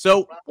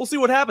 So we'll see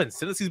what happens.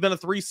 Tennessee's been a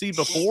 3 seed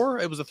before.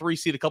 It was a 3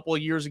 seed a couple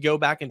of years ago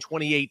back in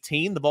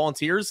 2018. The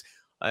Volunteers,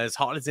 as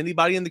hot as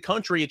anybody in the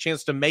country, a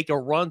chance to make a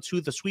run to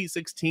the Sweet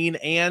 16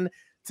 and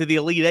to the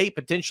Elite Eight.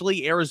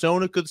 Potentially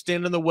Arizona could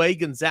stand in the way.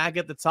 Gonzaga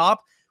at the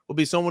top will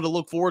be someone to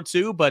look forward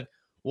to, but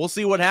we'll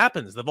see what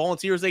happens. The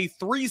Volunteers a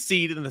 3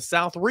 seed in the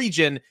South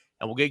region,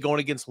 and we'll get going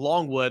against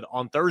Longwood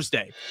on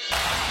Thursday.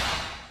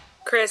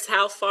 Chris,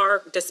 how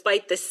far,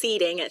 despite the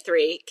seeding at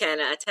 3, can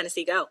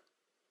Tennessee go?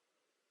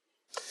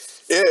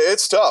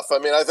 It's tough. I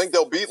mean, I think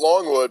they'll beat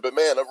Longwood, but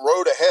man, a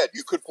road ahead.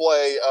 You could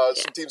play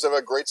some teams that have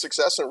had great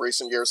success in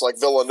recent years, like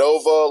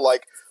Villanova,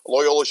 like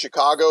Loyola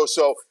Chicago.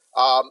 So,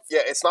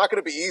 it's not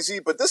going to be easy,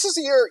 but this is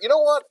the year. You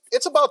know what?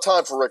 It's about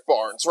time for Rick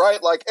Barnes,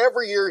 right? Like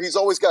every year, he's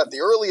always got the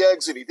early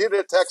exit. He did it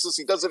at Texas.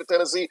 He does it at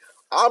Tennessee.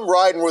 I'm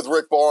riding with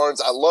Rick Barnes.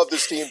 I love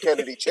this team.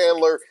 Kennedy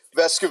Chandler,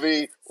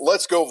 Vescovy.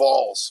 Let's go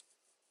Vols.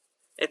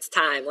 It's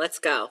time. Let's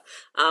go.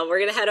 We're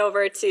going to head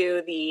over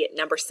to the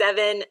number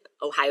 7,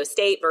 Ohio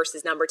State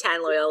versus number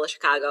 10, Loyola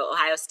Chicago.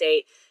 Ohio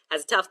State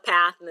has a tough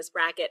path in this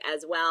bracket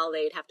as well.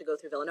 They'd have to go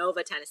through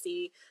Villanova,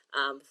 Tennessee,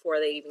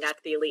 before they even got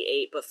to the Elite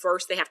Eight. But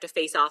first, they have to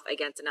face off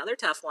against another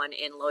tough one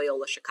in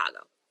Loyola Chicago.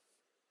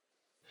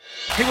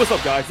 Hey, what's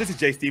up, guys? This is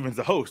Jay Stevens,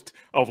 the host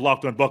of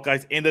Locked On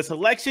Buckeyes, and the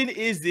selection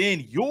is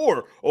in.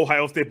 Your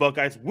Ohio State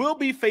Buckeyes will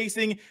be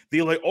facing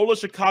the Loyola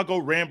Chicago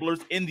Ramblers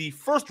in the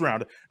first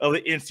round of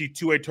the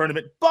NC2A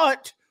tournament.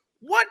 But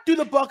what do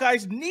the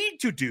Buckeyes need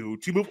to do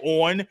to move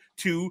on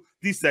to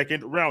the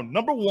second round?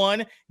 Number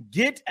 1,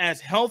 get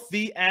as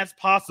healthy as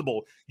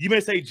possible. You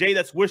may say, Jay,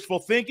 that's wishful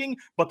thinking,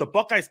 but the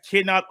Buckeyes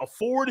cannot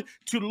afford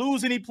to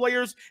lose any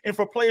players, and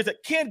for players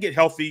that can get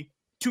healthy,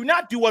 to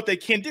not do what they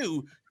can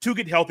do to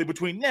get healthy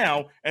between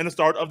now and the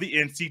start of the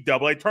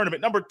NCAA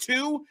tournament. Number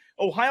 2,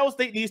 Ohio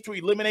State needs to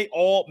eliminate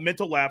all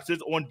mental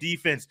lapses on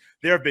defense.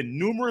 There have been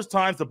numerous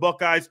times the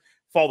Buckeyes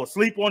fall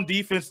asleep on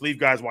defense, leave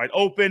guys wide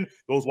open.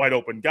 Those wide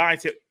open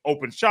guys hit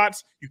open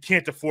shots. You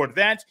can't afford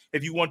that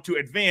if you want to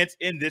advance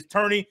in this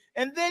tourney.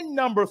 And then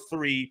number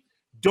 3,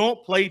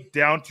 don't play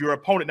down to your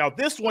opponent. Now,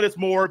 this one is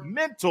more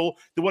mental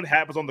than what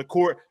happens on the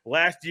court.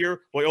 Last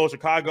year, Loyola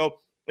Chicago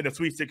in the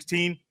Sweet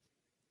 16.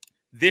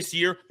 This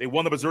year, they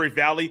won the Missouri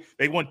Valley.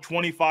 They won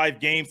 25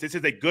 games. This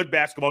is a good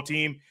basketball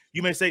team.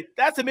 You may say,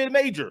 that's a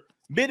mid-major.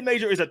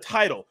 Mid-major is a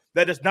title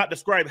that does not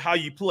describe how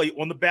you play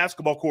on the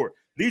basketball court.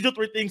 These are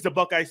 3 things the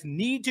Buckeyes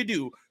need to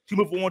do to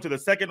move on to the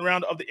second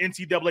round of the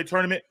NCAA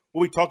tournament.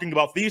 We'll be talking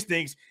about these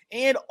things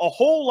and a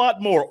whole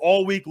lot more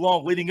all week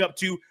long leading up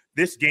to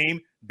this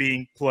game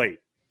being played.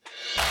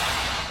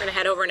 We're going to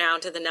head over now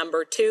to the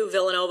number 2,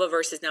 Villanova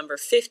versus number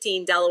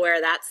 15, Delaware.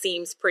 That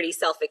seems pretty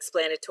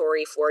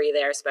self-explanatory for you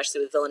there,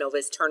 especially with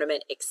Villanova's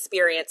tournament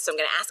experience. So I'm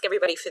going to ask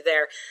everybody for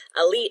their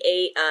Elite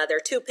 8. There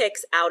are 2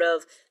 picks out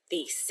of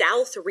the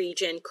South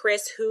region.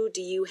 Chris, who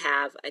do you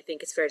have? I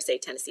think it's fair to say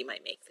Tennessee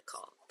might make the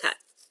call. Cut.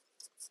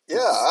 Yeah,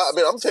 I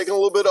mean, I'm taking a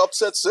little bit of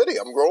upset city.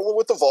 I'm rolling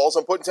with the Vols.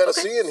 I'm putting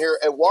Tennessee in here.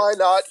 And why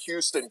not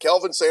Houston?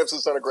 Kelvin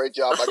Sampson's done a great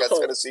job. I got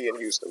Tennessee and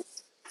Houston.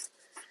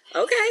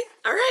 Okay.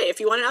 All right.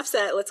 If you want an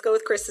upset, let's go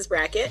with Chris's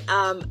bracket.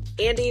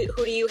 Andy,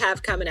 who do you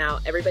have coming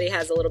out? Everybody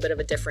has a little bit of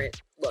a different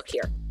look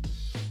here.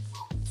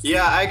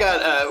 Yeah, I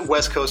got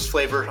West Coast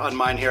flavor on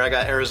mine here. I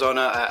got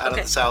Arizona out of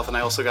the South, and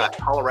I also got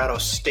Colorado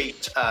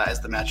State as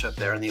the matchup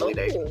there in the Elite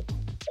Eight.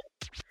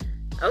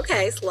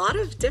 Okay, it's a lot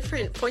of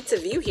different points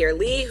of view here.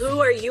 Lee, who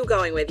are you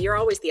going with? You're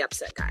always the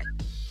upset guy.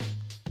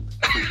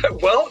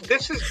 Well,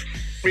 this is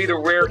the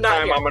rare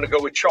time I'm going to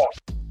go with chalk.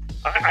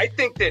 I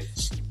think that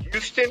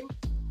Houston,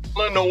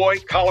 Illinois,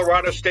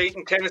 Colorado State,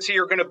 and Tennessee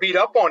are going to beat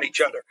up on each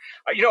other.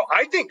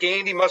 I think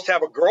Andy must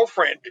have a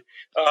girlfriend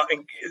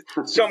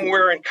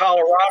somewhere in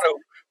Colorado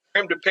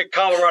for him to pick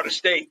Colorado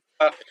State.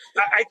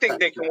 I think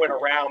they can win a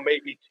round,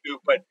 maybe 2,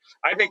 but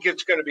I think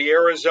it's going to be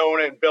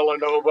Arizona and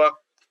Villanova.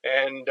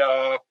 And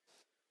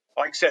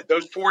like I said,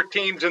 those 4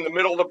 teams in the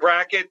middle of the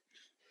bracket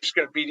are just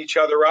going to beat each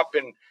other up.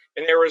 And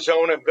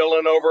Arizona and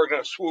Villanova are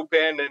going to swoop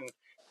in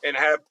and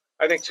have,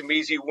 I think, some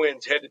easy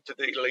wins headed to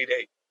the Elite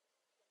Eight.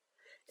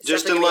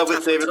 Just in love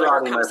with David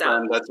Roddy, my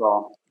friend. That's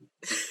all.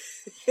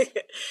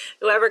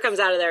 Whoever comes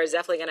out of there is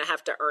definitely going to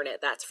have to earn it.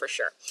 That's for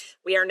sure.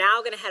 We are now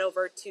going to head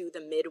over to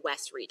the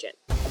Midwest region.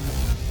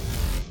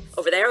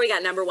 Over there, we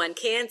got number 1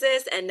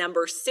 Kansas and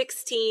number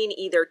 16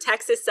 either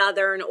Texas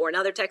Southern or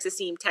another Texas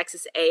team,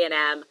 Texas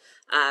A&M,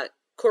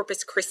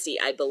 Corpus Christi,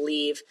 I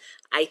believe.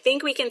 I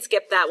think we can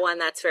skip that one.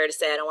 That's fair to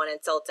say. I don't want to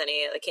insult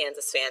any of the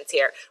Kansas fans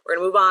here. We're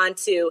going to move on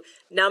to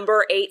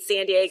number 8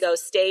 San Diego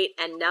State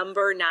and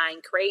number 9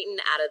 Creighton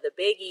out of the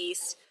Big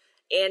East.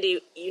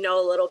 Andy, you know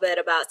a little bit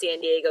about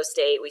San Diego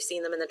State. We've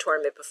seen them in the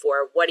tournament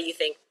before. What do you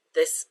think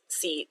this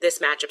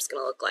matchup's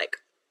going to look like?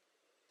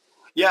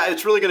 Yeah,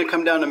 it's really going to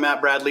come down to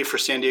Matt Bradley for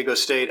San Diego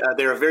State.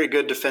 They're a very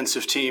good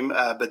defensive team,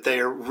 but they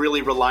are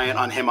really reliant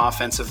on him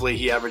offensively.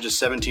 He averages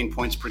 17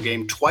 points per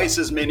game, twice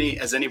as many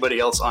as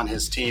anybody else on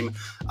his team.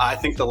 I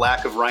think the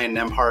lack of Ryan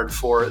Nembhard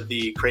for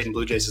the Creighton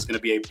Blue Jays is going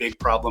to be a big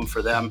problem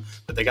for them,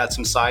 but they got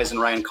some size in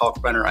Ryan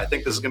Kalkbrenner. I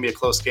think this is going to be a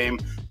close game,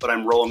 but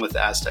I'm rolling with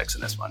the Aztecs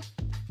in this one.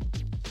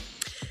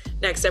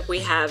 Next up, we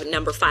have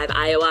number 5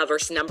 Iowa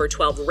versus number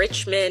 12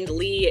 Richmond.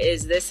 Lee,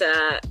 is this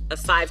a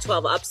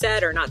 5-12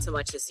 upset or not so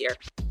much this year?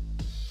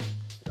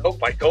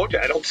 Nope, I told you,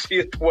 I don't see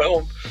a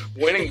 12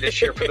 winning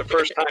this year for the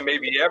first time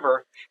maybe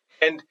ever.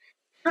 And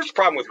here's the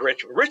problem with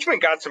Richmond.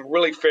 Richmond got some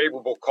really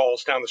favorable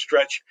calls down the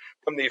stretch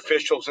from the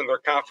officials in their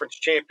conference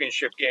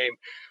championship game.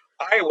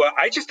 Iowa,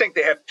 I just think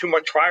they have too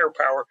much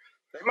firepower.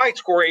 They might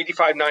score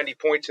 85, 90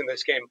 points in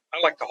this game. I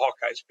like the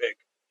Hawkeyes big.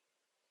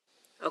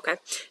 Okay.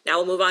 Now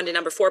we'll move on to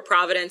number 4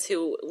 Providence,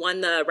 who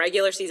won the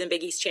regular season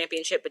Big East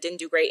championship but didn't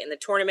do great in the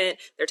tournament.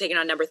 They're taking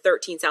on number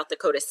 13 South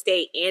Dakota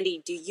State.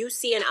 Andy, do you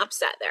see an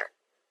upset there?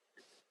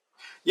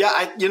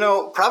 Yeah,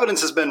 Providence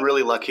has been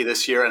really lucky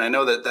this year, and I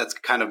know that that's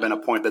kind of been a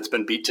point that's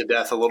been beat to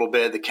death a little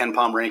bit. The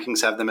KenPom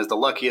rankings have them as the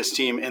luckiest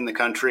team in the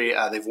country.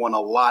 They've won a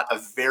lot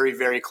of very,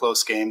 very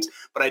close games,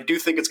 but I do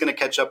think it's going to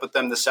catch up with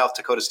them. The South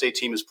Dakota State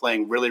team is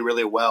playing really,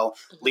 really well.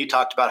 Lee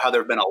talked about how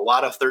there have been a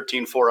lot of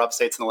 13-4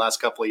 upsets in the last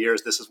couple of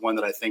years. This is one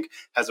that I think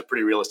has a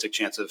pretty realistic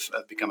chance of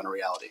becoming a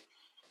reality.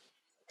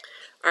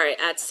 All right,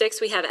 at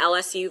 6, we have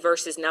LSU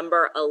versus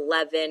number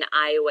 11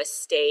 Iowa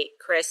State.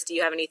 Chris, do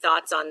you have any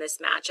thoughts on this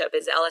matchup?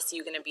 Is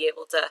LSU going to be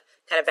able to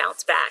kind of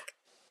bounce back?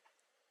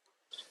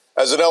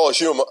 As an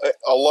LSU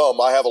alum,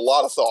 I have a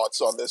lot of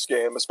thoughts on this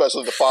game,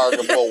 especially the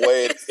firing of Will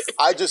Wade.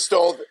 I just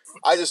don't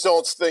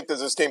think that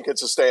this team can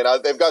sustain.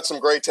 They've got some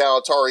great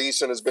talent. Tari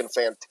Eason has been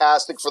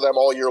fantastic for them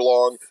all year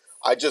long.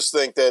 I just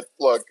think that,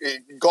 look,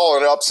 call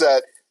it an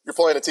upset. You're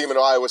playing a team in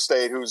Iowa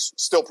State who's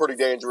still pretty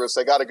dangerous.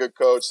 They got a good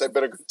coach. They've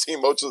been a good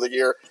team most of the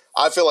year.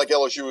 I feel like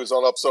LSU is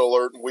on upset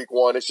alert in week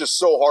 1. It's just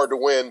so hard to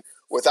win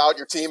without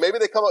your team. Maybe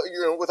they come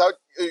out, without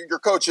your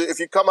coach. If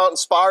you come out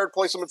inspired,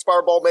 play some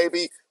inspired ball,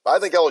 maybe. But I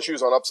think LSU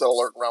is on upset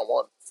alert in round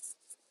 1.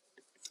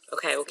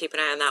 Okay, we'll keep an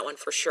eye on that one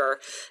for sure.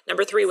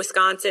 Number 3,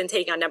 Wisconsin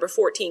taking on number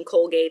 14,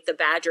 Colgate. The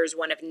Badgers,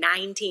 one of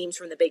 9 teams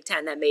from the Big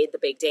Ten that made the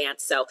big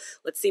dance. So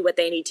let's see what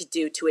they need to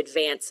do to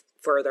advance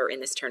further in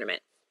this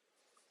tournament.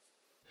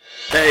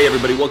 Hey,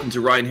 everybody. Welcome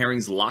to Ryan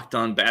Herring's Locked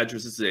On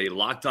Badgers. This is a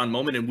Locked On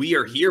moment, and we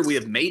are here. We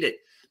have made it.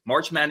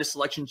 March Madness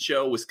selection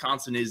show.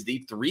 Wisconsin is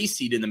the 3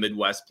 seed in the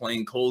Midwest,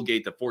 playing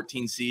Colgate, the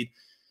 14 seed.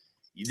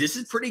 This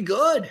is pretty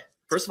good.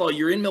 First of all,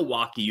 you're in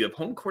Milwaukee. You have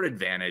home court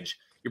advantage.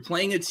 You're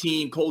playing a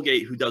team,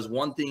 Colgate, who does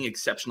one thing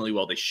exceptionally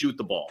well. They shoot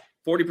the ball.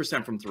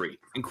 40% from 3.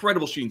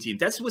 Incredible shooting team.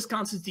 That's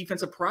Wisconsin's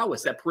defensive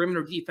prowess. That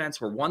perimeter defense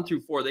where 1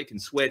 through 4, they can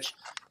switch.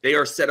 They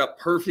are set up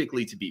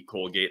perfectly to beat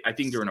Colgate. I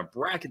think they're in a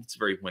bracket that's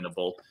very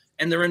winnable.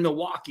 And they're in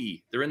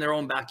Milwaukee. They're in their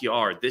own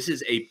backyard. This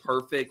is a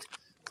perfect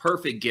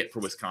get for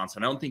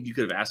Wisconsin. I don't think you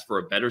could have asked for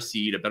a better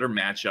seed, a better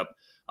matchup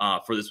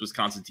for this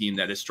Wisconsin team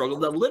that has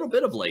struggled a little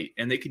bit of late.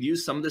 And they could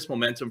use some of this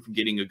momentum from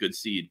getting a good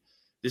seed.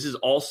 This is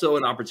also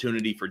an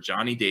opportunity for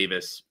Johnny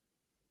Davis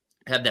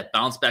to have that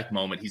bounce back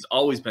moment. He's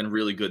always been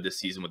really good this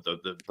season with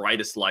the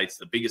brightest lights,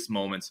 the biggest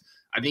moments.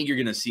 I think you're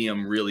going to see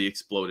him really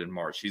explode in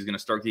March. He's going to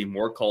start getting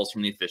more calls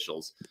from the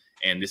officials.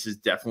 And this is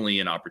definitely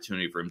an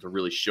opportunity for him to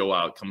really show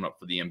out coming up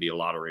for the NBA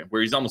lottery,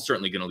 where he's almost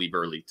certainly going to leave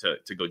early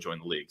to go join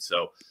the league.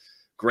 So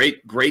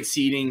great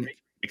seeding,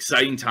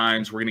 exciting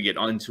times. We're going to get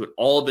into it,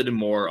 all of it and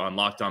more on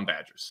Locked On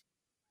Badgers.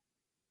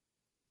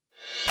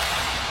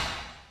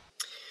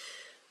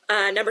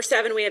 Number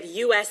 7, we have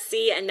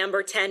USC, and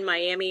number 10,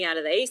 Miami out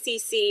of the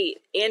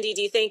ACC. Andy,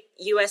 do you think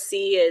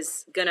USC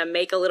is going to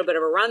make a little bit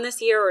of a run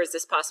this year, or is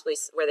this possibly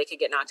where they could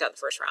get knocked out in the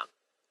first round?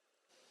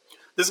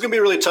 This is going to be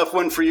a really tough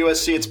one for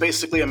USC. It's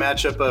basically a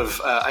matchup of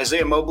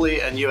Isaiah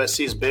Mobley and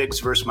USC's bigs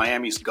versus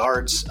Miami's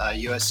guards.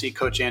 USC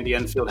coach Andy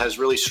Enfield has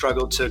really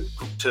struggled to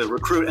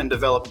recruit and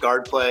develop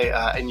guard play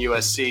in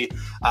USC.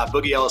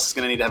 Boogie Ellis is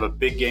going to need to have a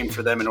big game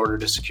for them in order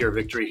to secure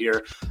victory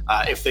here.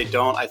 If they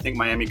don't, I think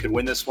Miami could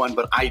win this one,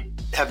 but I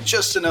have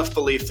just enough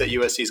belief that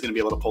USC is going to be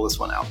able to pull this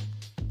one out.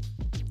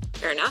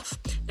 Fair enough.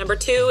 Number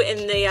 2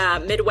 in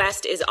the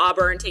Midwest is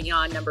Auburn taking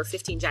on number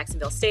 15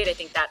 Jacksonville State. I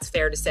think that's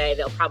fair to say.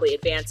 They'll probably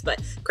advance. But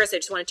Chris, I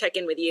just want to check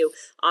in with you.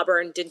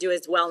 Auburn didn't do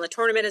as well in the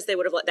tournament as they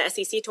would have, the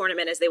SEC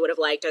tournament as they would have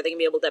liked. Are they going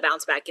to be able to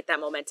bounce back, get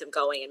that momentum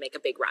going, and make a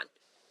big run?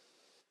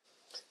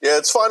 Yeah,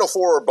 it's Final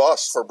Four or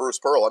bust for Bruce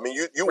Pearl. I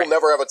mean, you will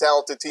never have a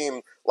talented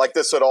team like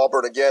this at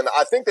Auburn again.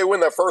 I think they win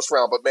that first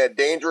round, but man,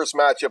 dangerous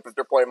matchup if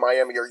they're playing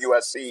Miami or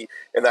USC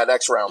in that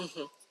next round.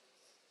 Mm-hmm.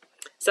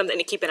 Something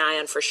to keep an eye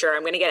on for sure.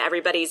 I'm going to get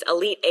everybody's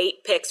Elite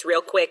 8 picks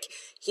real quick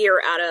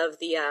here out of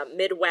the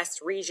Midwest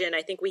region.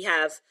 I think we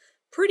have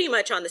pretty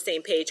much on the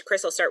same page.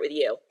 Chris, I'll start with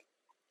you.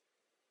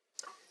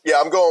 Yeah,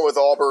 I'm going with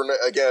Auburn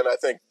again. I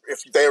think if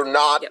they're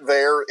not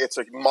there, it's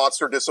a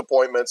monster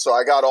disappointment. So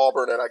I got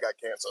Auburn and I got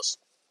Kansas.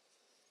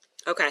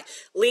 Okay.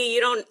 Lee,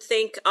 you don't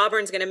think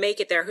Auburn's going to make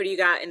it there. Who do you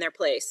got in their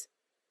place?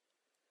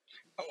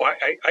 Oh,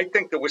 I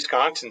think that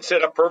Wisconsin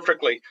set up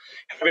perfectly,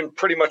 having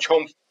pretty much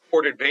home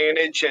court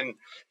advantage. And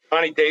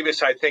Connie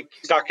Davis, I think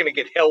he's not going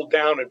to get held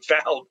down and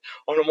fouled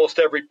on almost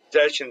every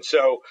possession.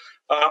 So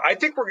I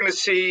think we're going to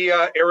see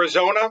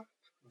Arizona,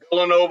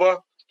 Villanova,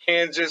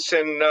 Kansas,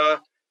 and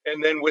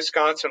then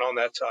Wisconsin on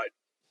that side.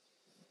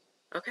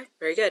 Okay,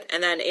 very good.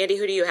 And then, Andy,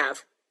 who do you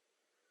have?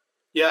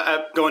 Yeah,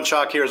 I'm going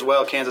chalk here as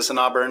well. Kansas and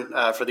Auburn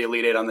for the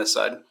Elite Eight on this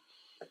side.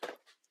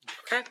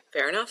 Okay,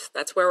 fair enough.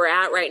 That's where we're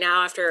at right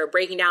now. After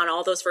breaking down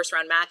all those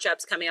first-round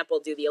matchups, coming up, we'll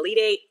do the Elite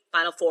Eight,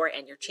 Final Four,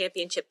 and your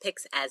championship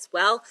picks as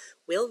well.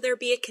 Will there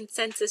be a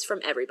consensus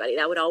from everybody?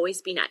 That would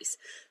always be nice.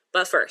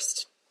 But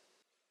first,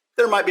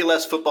 there might be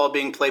less football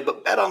being played,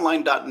 but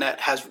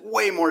BetOnline.net has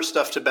way more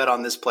stuff to bet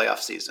on this playoff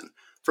season.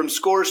 From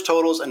scores,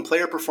 totals, and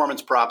player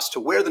performance props to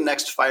where the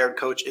next fired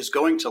coach is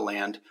going to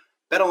land,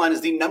 BetOnline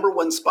is the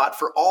 #1 spot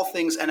for all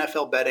things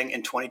NFL betting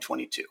in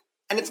 2022.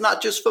 And it's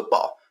not just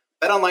football.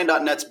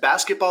 BetOnline.net's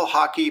basketball,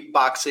 hockey,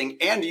 boxing,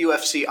 and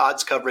UFC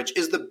odds coverage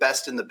is the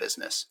best in the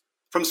business.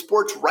 From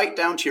sports right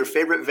down to your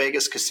favorite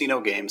Vegas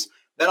casino games,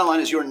 BetOnline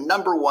is your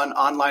 #1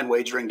 online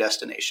wagering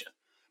destination.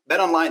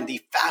 BetOnline,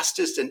 the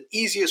fastest and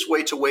easiest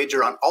way to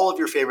wager on all of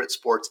your favorite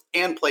sports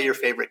and play your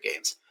favorite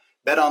games.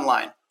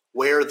 BetOnline,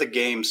 where the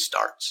game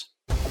starts.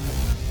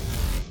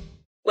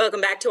 welcome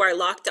back to our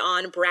Locked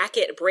On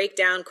Bracket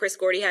Breakdown. Chris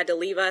Gordy had to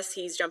leave us.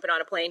 He's jumping on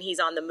a plane. He's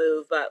on the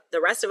move, but the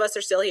rest of us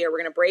are still here. We're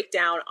going to break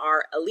down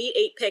our Elite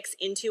Eight picks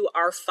into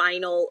our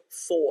Final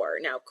Four.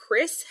 Now,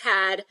 Chris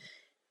had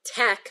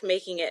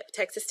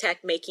Texas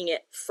Tech making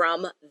it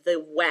from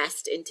the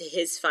West into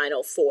his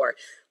Final Four.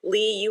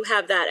 Lee, you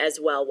have that as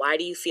well. Why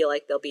do you feel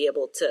like they'll be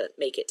able to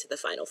make it to the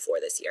Final Four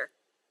this year?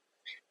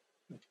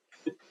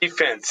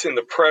 Defense and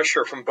the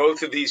pressure from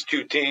both of these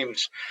two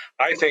teams,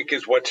 I think,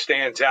 is what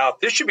stands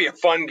out. This should be a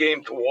fun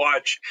game to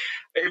watch.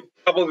 It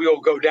probably will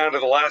go down to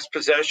the last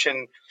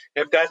possession.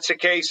 If that's the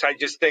case, I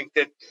just think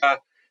that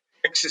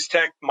Texas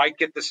Tech might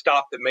get the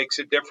stop that makes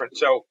it different.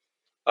 So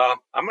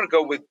I'm going to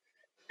go with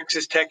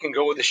Texas Tech and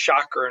go with a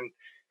shocker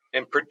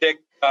and predict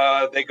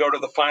they go to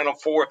the Final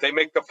Four. If they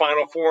make the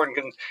Final Four and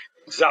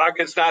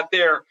Gonzaga's not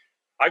there,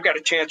 I've got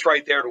a chance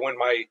right there to win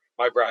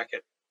my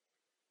bracket.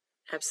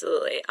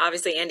 Absolutely.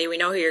 Obviously, Andy, we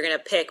know who you're going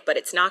to pick, but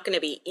it's not going to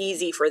be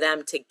easy for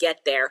them to get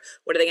there.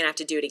 What are they going to have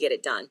to do to get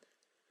it done?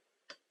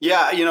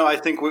 Yeah, I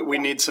think we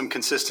need some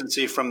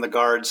consistency from the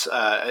guards,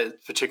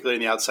 particularly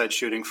in the outside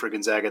shooting for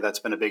Gonzaga. That's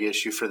been a big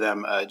issue for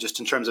them, just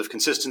in terms of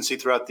consistency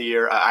throughout the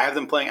year. I have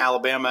them playing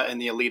Alabama in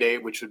the Elite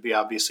Eight, which would be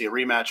obviously a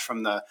rematch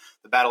from the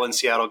Battle in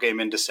Seattle game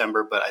in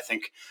December. But I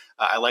think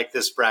I like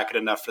this bracket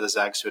enough for the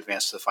Zags to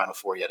advance to the Final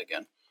Four yet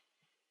again.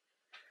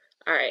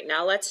 All right,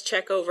 now let's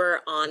check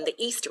over on the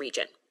East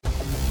region.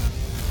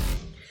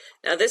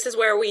 Now, this is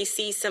where we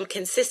see some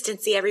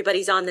consistency.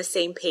 Everybody's on the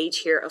same page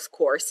here, of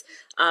course.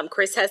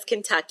 Chris has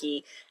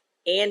Kentucky.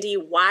 Andy,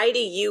 why do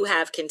you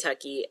have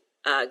Kentucky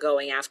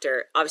going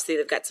after? Obviously,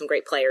 they've got some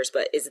great players,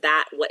 but is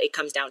that what it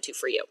comes down to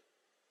for you?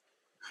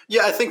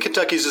 Yeah, I think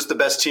Kentucky's just the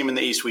best team in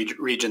the East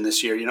region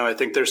this year. I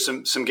think there's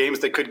some games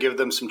that could give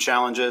them some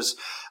challenges.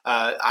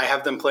 I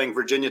have them playing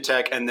Virginia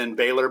Tech and then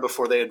Baylor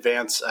before they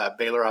advance.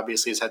 Baylor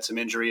obviously has had some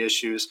injury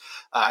issues.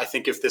 I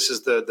think if this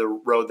is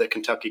the road that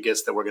Kentucky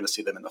gets, then we're going to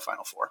see them in the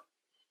Final Four.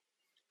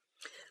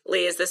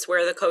 Lee, is this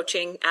where the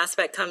coaching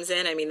aspect comes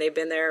in? I mean, they've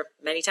been there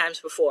many times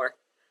before.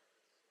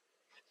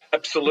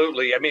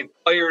 Absolutely. I mean,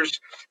 players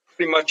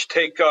pretty much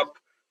take up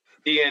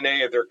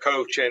DNA of their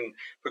coach, and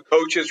the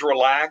coach is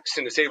relaxed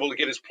and is able to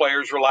get his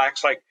players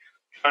relaxed like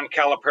John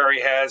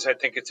Calipari has. I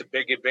think it's a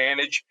big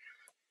advantage.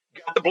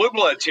 Got the Blue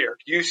Bloods here,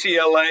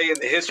 UCLA and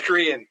the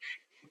history, and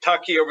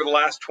Kentucky over the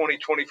last 20,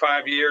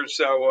 25 years.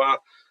 So I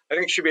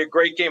think it should be a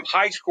great game,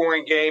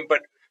 high-scoring game,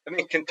 but I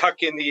think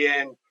Kentucky in the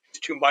end is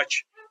too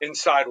much.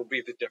 Inside will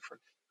be the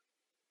difference.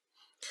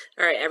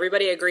 All right,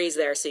 everybody agrees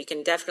there, so you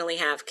can definitely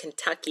have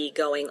Kentucky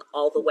going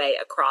all the way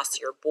across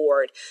your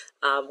board.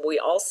 We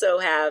also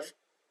have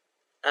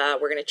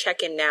we're going to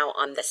check in now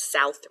on the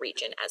South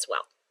region as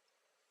well.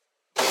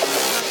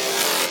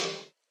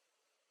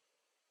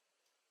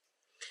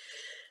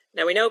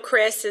 Now, we know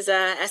Chris is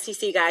a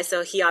SEC guy,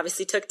 so he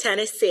obviously took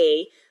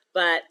Tennessee,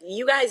 but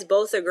you guys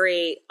both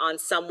agree on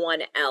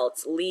someone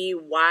else. Lee,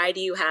 why do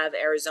you have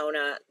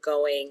Arizona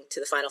going to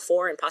the Final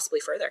Four and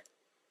possibly further?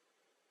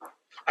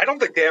 I don't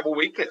think they have a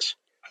weakness.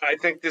 I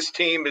think this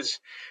team has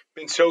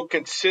been so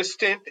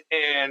consistent,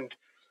 and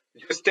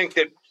just think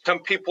that some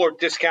people are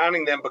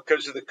discounting them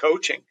because of the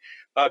coaching.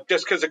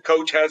 Just because a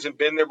coach hasn't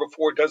been there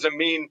before doesn't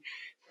mean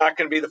it's not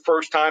going to be the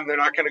first time. They're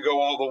not going to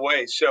go all the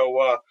way.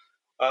 So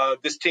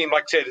this team,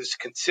 like I said, is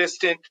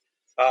consistent,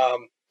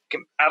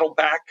 can battle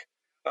back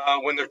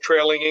when they're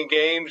trailing in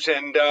games.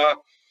 And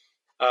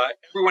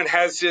everyone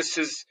has this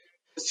as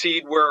a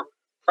seed where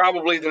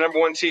probably the number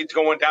one seed's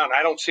going down.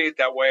 I don't see it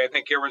that way. I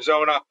think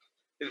Arizona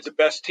is the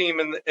best team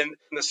in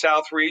the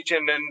South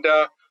region. And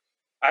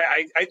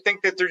I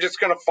think that they're just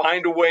going to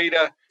find a way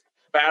to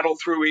battle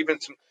through even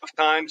some tough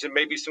times and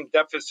maybe some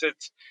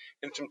deficits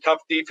and some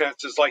tough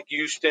defenses like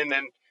Houston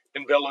and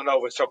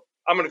Villanova. So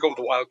I'm going to go with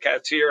the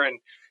Wildcats here. And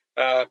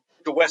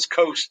the West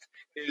Coast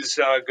is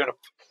going to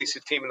place a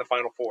team in the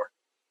Final Four.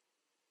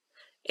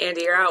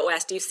 Andy, you're out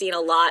west. You've seen a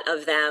lot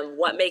of them.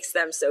 What makes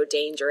them so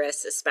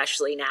dangerous,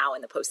 especially now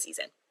in the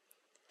postseason?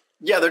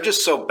 Yeah, they're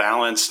just so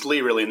balanced.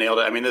 Lee really nailed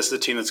it. I mean, this is a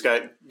team that's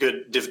got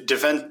good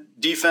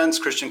defense.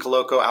 Christian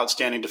Coloco,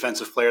 outstanding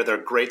defensive player. They're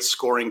a great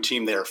scoring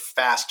team. They're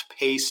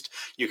fast-paced.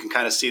 You can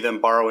kind of see them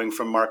borrowing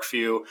from Mark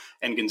Few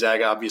and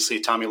Gonzaga. Obviously,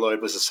 Tommy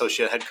Lloyd was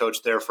associate head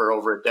coach there for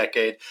over a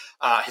decade.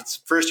 His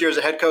first year as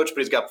a head coach, but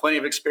he's got plenty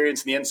of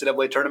experience in the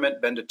NCAA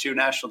tournament, been to 2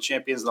 national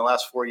champions in the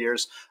last 4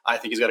 years. I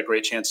think he's got a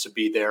great chance to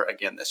be there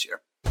again this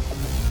year.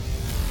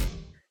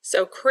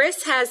 So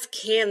Chris has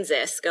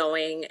Kansas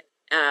going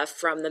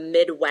from the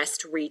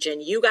Midwest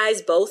region. You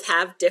guys both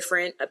have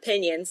different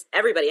opinions.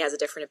 Everybody has a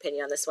different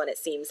opinion on this one, it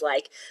seems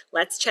like.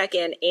 Let's check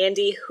in.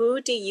 Andy,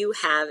 who do you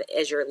have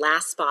as your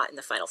last spot in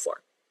the Final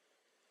Four?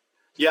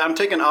 Yeah, I'm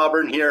taking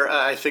Auburn here.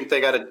 I think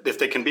if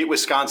they can beat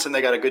Wisconsin,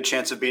 they got a good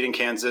chance of beating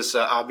Kansas.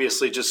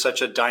 Obviously, just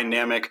such a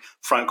dynamic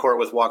front court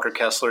with Walker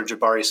Kessler,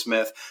 Jabari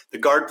Smith. The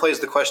guard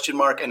plays the question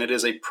mark, and it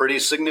is a pretty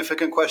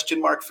significant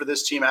question mark for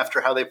this team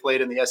after how they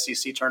played in the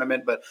SEC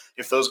tournament. But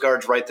if those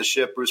guards right the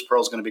ship, Bruce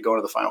Pearl's going to be going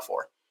to the Final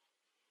Four.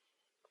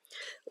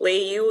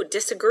 Lee, you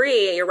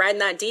disagree. You're riding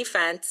that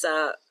defense,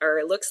 or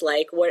it looks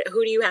like.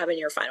 Who do you have in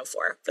your Final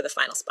Four for the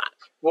final spot?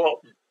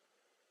 Well,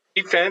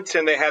 defense,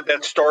 and they had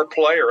that star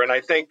player, and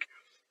I think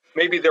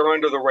maybe they're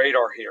under the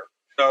radar here.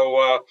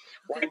 So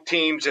like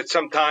teams that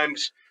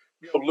sometimes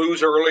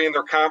lose early in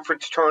their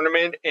conference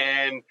tournament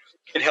and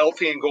get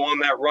healthy and go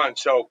on that run.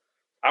 So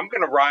I'm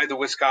going to ride the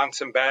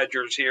Wisconsin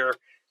Badgers here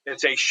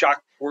as they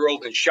shock the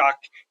world and shock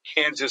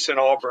Kansas and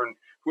Auburn,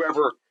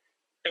 whoever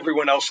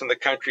everyone else in the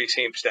country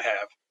seems to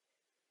have.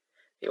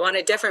 If you want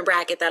a different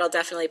bracket, that'll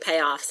definitely pay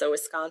off. So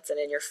Wisconsin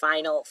in your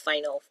final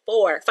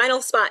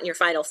spot in your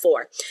Final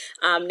Four.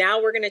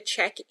 Now we're going to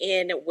check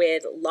in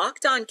with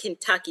Locked On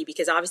Kentucky,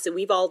 because obviously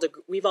we've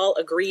all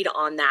agreed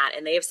on that,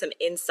 and they have some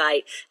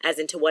insight as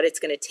into what it's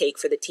going to take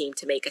for the team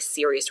to make a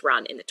serious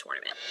run in the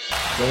tournament.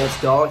 Lance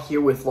Daw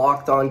here with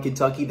Locked On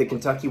Kentucky. The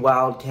Kentucky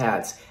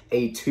Wildcats,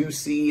 a 2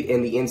 seed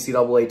in the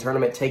NCAA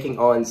tournament, taking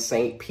on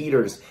St.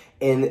 Peter's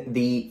in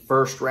the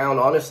first round.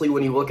 Honestly,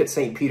 when you look at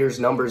St. Peter's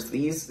numbers,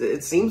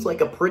 it seems like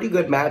a pretty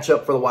good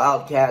matchup for the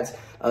Wildcats.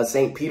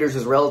 St. Peter's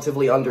is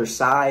relatively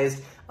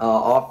undersized.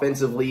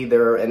 Offensively,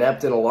 they're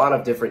inept in a lot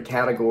of different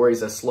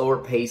categories, a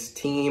slower-paced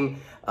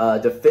team.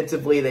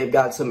 Defensively, they've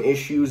got some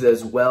issues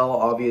as well.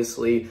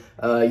 Obviously,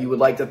 you would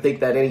like to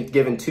think that any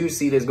given 2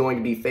 seed is going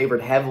to be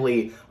favored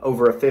heavily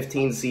over a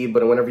 15 seed,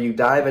 but whenever you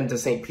dive into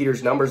St.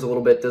 Peter's numbers a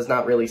little bit, it does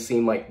not really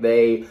seem like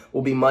they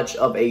will be much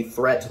of a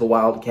threat to the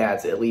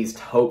Wildcats, at least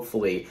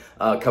hopefully.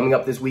 Coming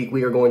up this week,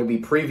 we are going to be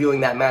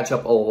previewing that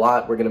matchup a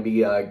lot. We're going to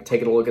be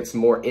taking a look at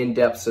some more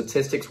in-depth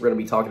statistics. We're going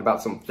to be talking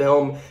about some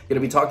film. Going to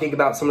be talking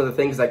about some of the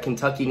things that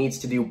Kentucky needs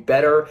to do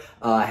better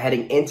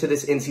heading into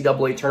this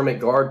NCAA tournament.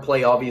 Guard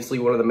play, obviously,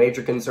 one of the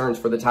major concerns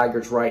for the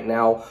Tigers right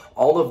now.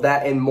 All of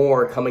that and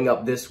more coming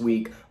up this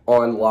week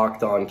on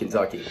Locked On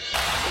Kentucky.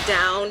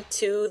 Down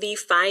to the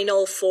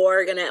Final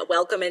Four. Going to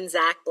welcome in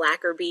Zach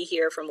Blackerby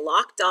here from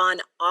Locked On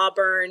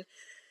Auburn.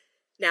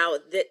 Now,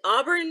 the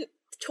Auburn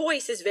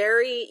choice is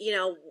very,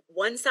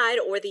 one side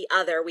or the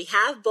other. We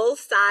have both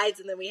sides,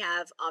 and then we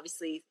have,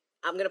 obviously,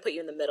 I'm going to put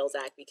you in the middle,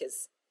 Zach,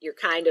 because you're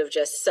kind of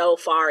just so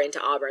far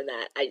into Auburn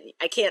that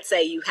I can't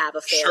say you have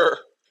a fair,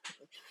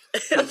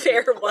 a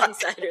fair one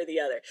side or the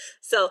other.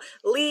 So,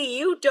 Lee,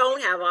 you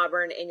don't have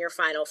Auburn in your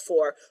Final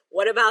Four.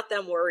 What about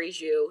them worries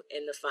you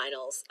in the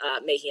finals,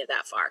 making it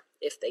that far,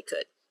 if they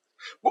could?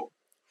 Well,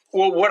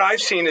 what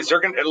I've seen is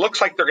it looks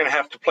like they're going to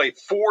have to play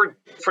 4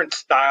 different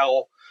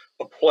style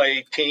of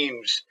play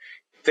teams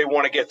if they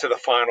want to get to the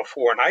Final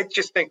Four. And I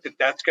just think that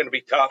that's going to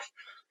be tough.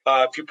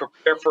 If you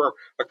prepare for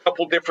a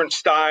couple different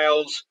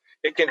styles,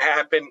 it can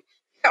happen.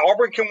 Yeah,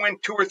 Auburn can win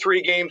 2 or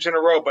 3 games in a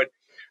row, but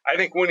I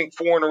think winning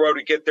 4 in a row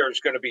to get there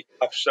is going to be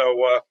tough. So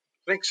I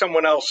think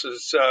someone else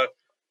is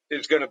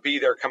going to be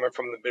there coming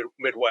from the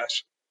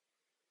Midwest.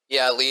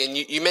 Yeah, Lee, and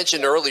you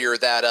mentioned earlier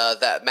that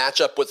that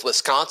matchup with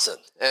Wisconsin,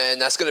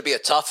 and that's going to be a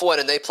tough one,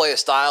 and they play a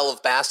style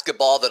of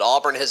basketball that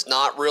Auburn has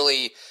not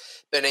really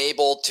been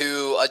able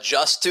to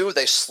adjust to.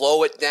 They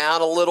slow it down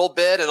a little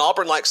bit, and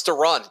Auburn likes to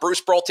run. Bruce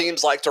Pearl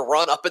teams like to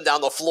run up and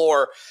down the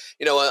floor,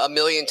 a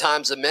million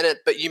times a minute.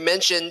 But you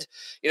mentioned,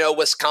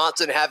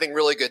 Wisconsin having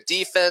really good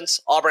defense.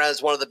 Auburn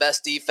has one of the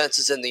best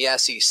defenses in the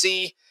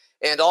SEC.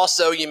 And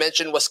also you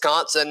mentioned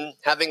Wisconsin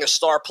having a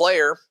star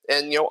player,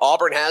 and,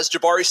 Auburn has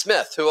Jabari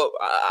Smith, who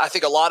I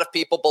think a lot of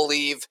people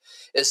believe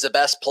is the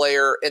best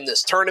player in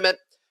this tournament.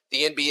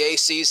 The NBA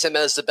sees him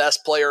as the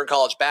best player in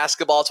college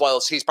basketball. That's why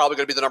he's probably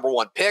going to be the number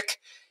 1 pick.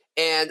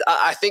 And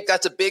I think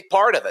that's a big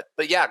part of it.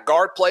 But, yeah,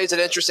 guard play is an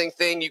interesting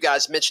thing. You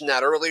guys mentioned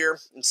that earlier.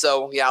 And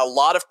so, yeah, a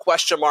lot of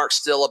question marks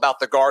still about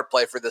the guard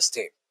play for this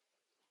team.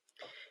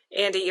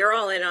 Andy, you're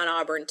all in on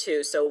Auburn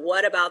too. So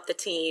what about the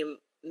team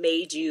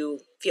made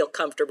you feel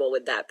comfortable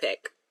with that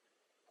pick?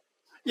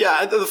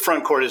 Yeah, the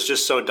front court is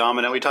just so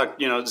dominant. We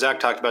talked, Zach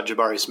talked about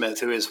Jabari Smith,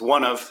 who is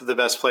one of the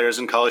best players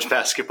in college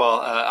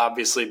basketball.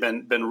 Obviously,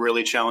 been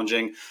really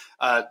challenging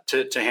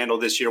to handle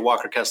this year.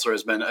 Walker Kessler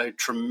has been a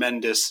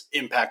tremendous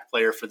impact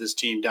player for this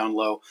team down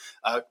low.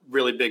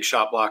 Really big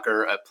shot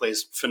blocker,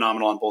 plays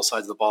phenomenal on both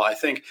sides of the ball. I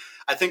think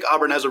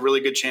Auburn has a really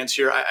good chance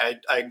here.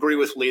 I agree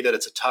with Lee that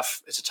it's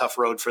a tough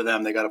road for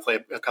them. They got to play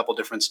a couple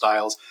different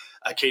styles.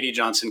 KD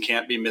Johnson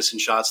can't be missing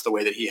shots the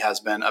way that he has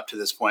been up to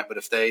this point. But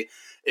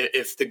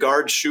if the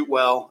guards shoot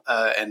well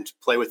and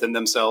play within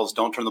themselves,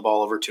 don't turn the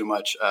ball over too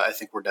much, I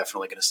think we're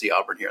definitely going to see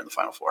Auburn here in the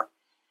Final Four.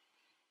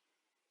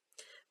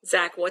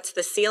 Zach, what's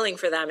the ceiling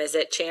for them? Is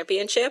it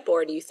championship,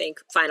 or do you think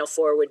Final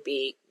Four would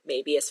be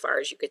maybe as far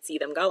as you could see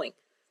them going?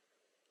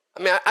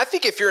 I mean, I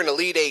think if you're an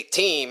Elite Eight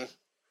team,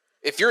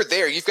 if you're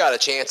there, you've got a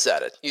chance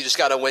at it. You just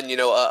got to win,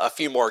 a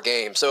few more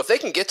games. So if they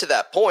can get to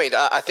that point,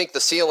 I think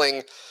the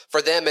ceiling for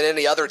them and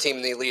any other team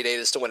in the Elite Eight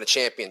is to win a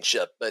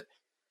championship. But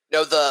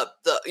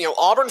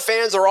Auburn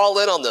fans are all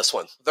in on this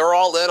one. They're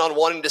all in on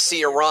wanting to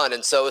see a run,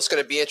 and so it's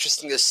going to be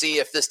interesting to see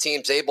if this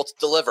team's able to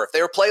deliver. If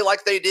they play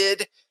like they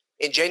did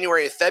in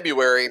January and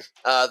February,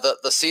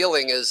 the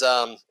ceiling is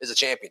a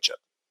championship.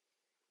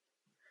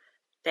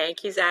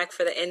 Thank you, Zach,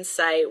 for the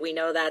insight. We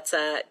know that's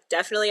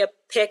definitely a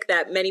pick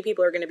that many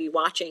people are going to be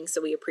watching,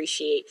 so we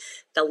appreciate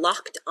the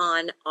Locked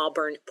On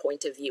Auburn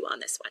point of view on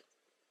this one.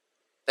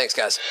 Thanks,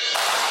 guys.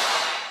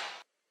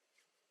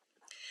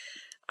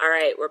 All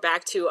right, we're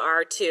back to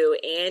our two,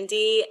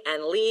 Andy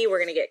and Lee. We're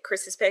going to get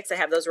Chris's picks. I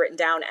have those written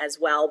down as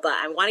well, but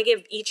I want to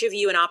give each of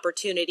you an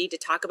opportunity to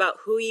talk about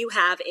who you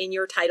have in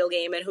your title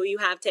game and who you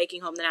have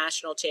taking home the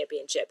national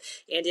championship.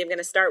 Andy, I'm going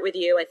to start with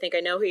you. I think I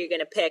know who you're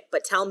going to pick,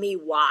 but tell me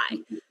why.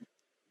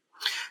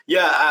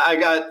 Yeah, I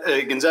got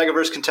Gonzaga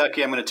versus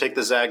Kentucky. I'm going to take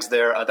the Zags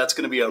there. That's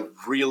going to be a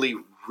really,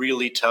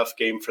 really tough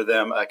game for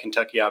them.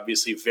 Kentucky,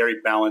 obviously,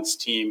 very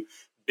balanced team,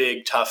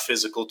 big, tough,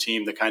 physical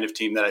team, the kind of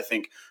team that I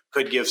think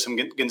could give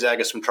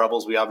Gonzaga some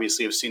troubles. We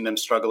obviously have seen them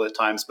struggle at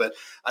times, but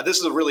this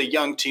is a really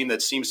young team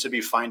that seems to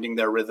be finding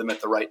their rhythm at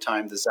the right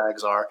time. The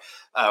Zags are.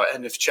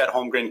 And if Chet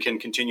Holmgren can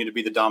continue to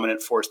be the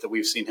dominant force that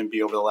we've seen him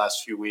be over the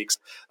last few weeks,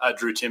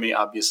 Drew Timme,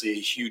 obviously a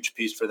huge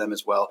piece for them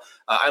as well.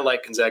 I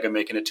like Gonzaga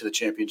making it to the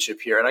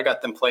championship here. And I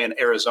got them playing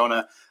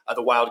Arizona.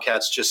 The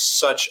Wildcats, just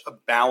such a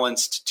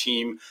balanced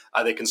team.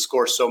 They can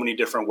score so many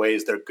different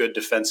ways. They're good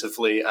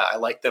defensively. I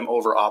like them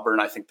over Auburn.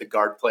 I think the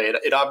guard play,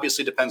 it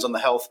obviously depends on the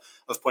health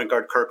of point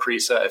guard Kirk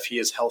Kriisa. If he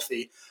is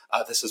healthy,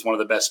 this is one of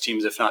the best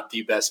teams, if not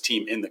the best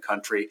team in the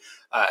country.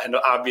 And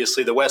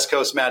obviously the West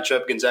Coast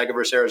matchup, Gonzaga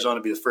versus Arizona,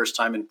 will be the first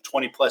time in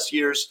 20 plus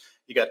years.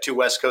 You got two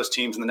West Coast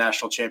teams in the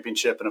national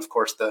championship. And of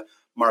course, the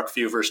Mark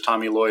Few versus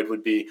Tommy Lloyd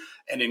would be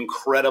an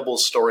incredible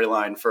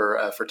storyline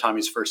for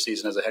Tommy's first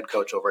season as a head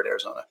coach over at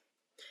Arizona.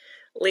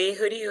 Lee,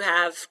 who do you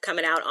have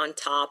coming out on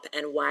top,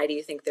 and why do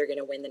you think they're going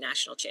to win the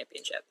national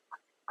championship?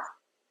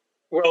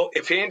 Well,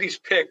 if Andy's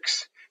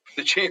picks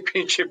for the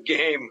championship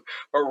game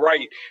are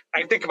right,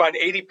 I think about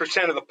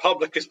 80% of the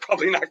public is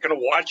probably not going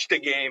to watch the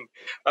game.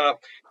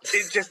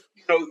 It just,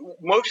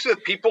 most of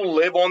the people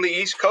live on the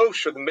East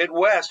Coast or the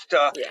Midwest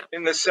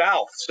in the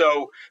South.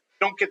 So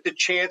don't get the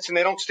chance, and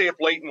they don't stay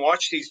up late and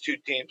watch these two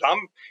teams.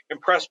 I'm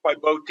impressed by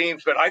both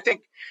teams, but I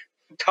think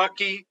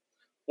Kentucky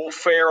will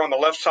fare on the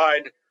left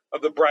side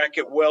of the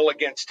bracket well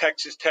against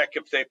Texas Tech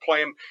if they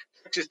play them.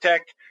 Texas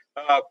Tech,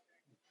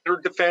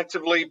 better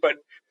defensively, but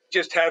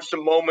just have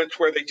some moments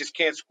where they just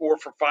can't score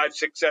for 5,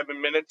 6,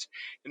 7 minutes,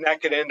 and that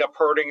could end up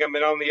hurting them.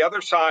 And on the other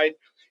side,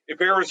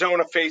 if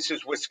Arizona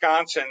faces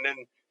Wisconsin,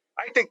 and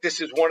I think this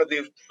is one of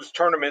those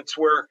tournaments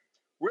where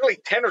really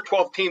 10 or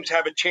 12 teams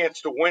have a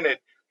chance to win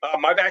it.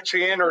 I've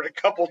actually entered a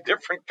couple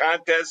different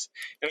contests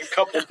and a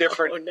couple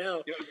different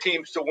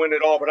teams to win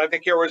it all, but I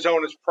think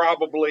Arizona's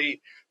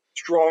probably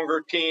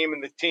stronger team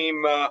and the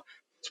team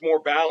is more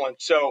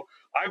balanced. So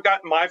I've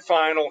got my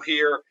final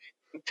here,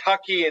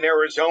 Kentucky and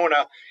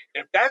Arizona.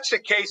 If that's the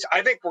case,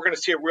 I think we're going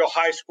to see a real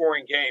high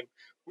scoring game.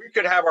 We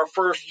could have our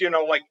first,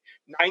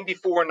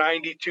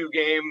 94-92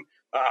 game.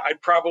 I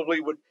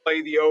probably would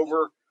play the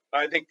over.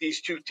 I think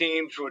these two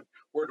teams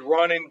would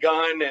run and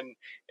gun and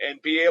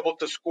be able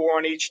to score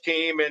on each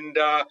team and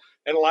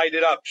light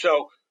it up.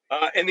 So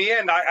in the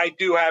end, I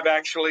do have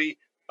actually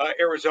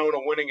Arizona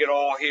winning it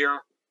all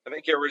here. I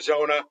think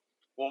Arizona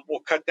will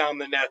cut down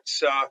the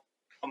nets on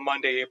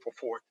Monday, April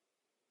 4th.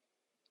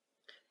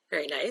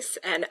 Very nice.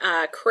 And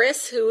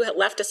Chris, who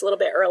left us a little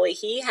bit early,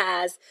 he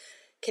has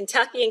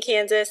Kentucky and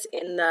Kansas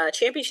in the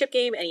championship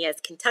game, and he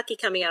has Kentucky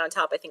coming out on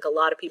top. I think a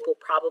lot of people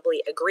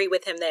probably agree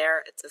with him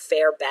there. It's a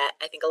fair bet.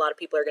 I think a lot of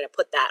people are going to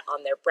put that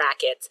on their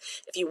brackets.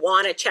 If you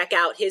want to check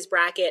out his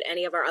bracket,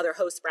 any of our other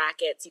host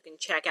brackets, you can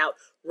check out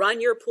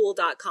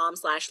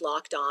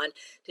runyourpool.com/lockedon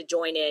to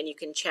join in. You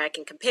can check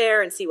and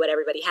compare and see what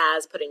everybody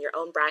has. Put in your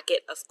own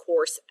bracket, of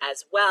course,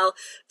 as well.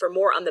 For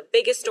more on the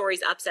biggest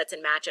stories, upsets,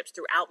 and matchups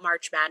throughout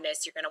March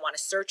Madness, you're going to want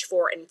to search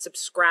for and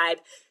subscribe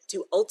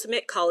to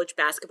Ultimate College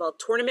Basketball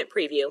Tournament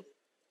Preview,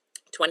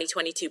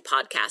 2022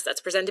 podcast.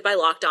 That's presented by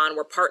Locked On.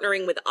 We're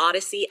partnering with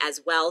Odyssey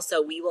as well,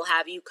 so we will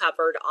have you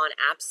covered on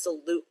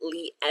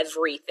absolutely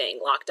everything.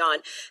 Locked On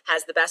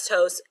has the best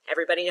hosts.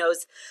 Everybody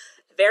knows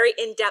very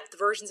in-depth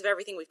versions of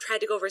everything. We've tried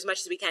to go over as much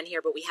as we can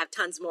here, but we have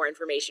tons more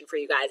information for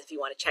you guys if you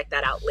want to check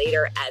that out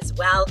later as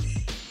well.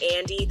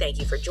 Andy, thank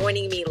you for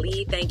joining me.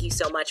 Lee, thank you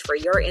so much for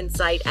your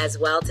insight as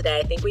well today.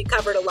 I think we've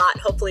covered a lot.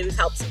 Hopefully we've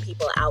helped some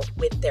people out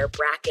with their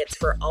brackets.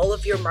 For all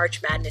of your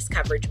March Madness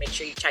coverage, make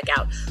sure you check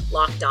out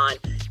Locked On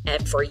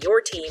and for your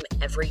team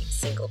every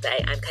single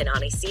day. I'm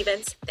Kainani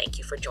Stevens. Thank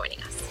you for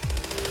joining us.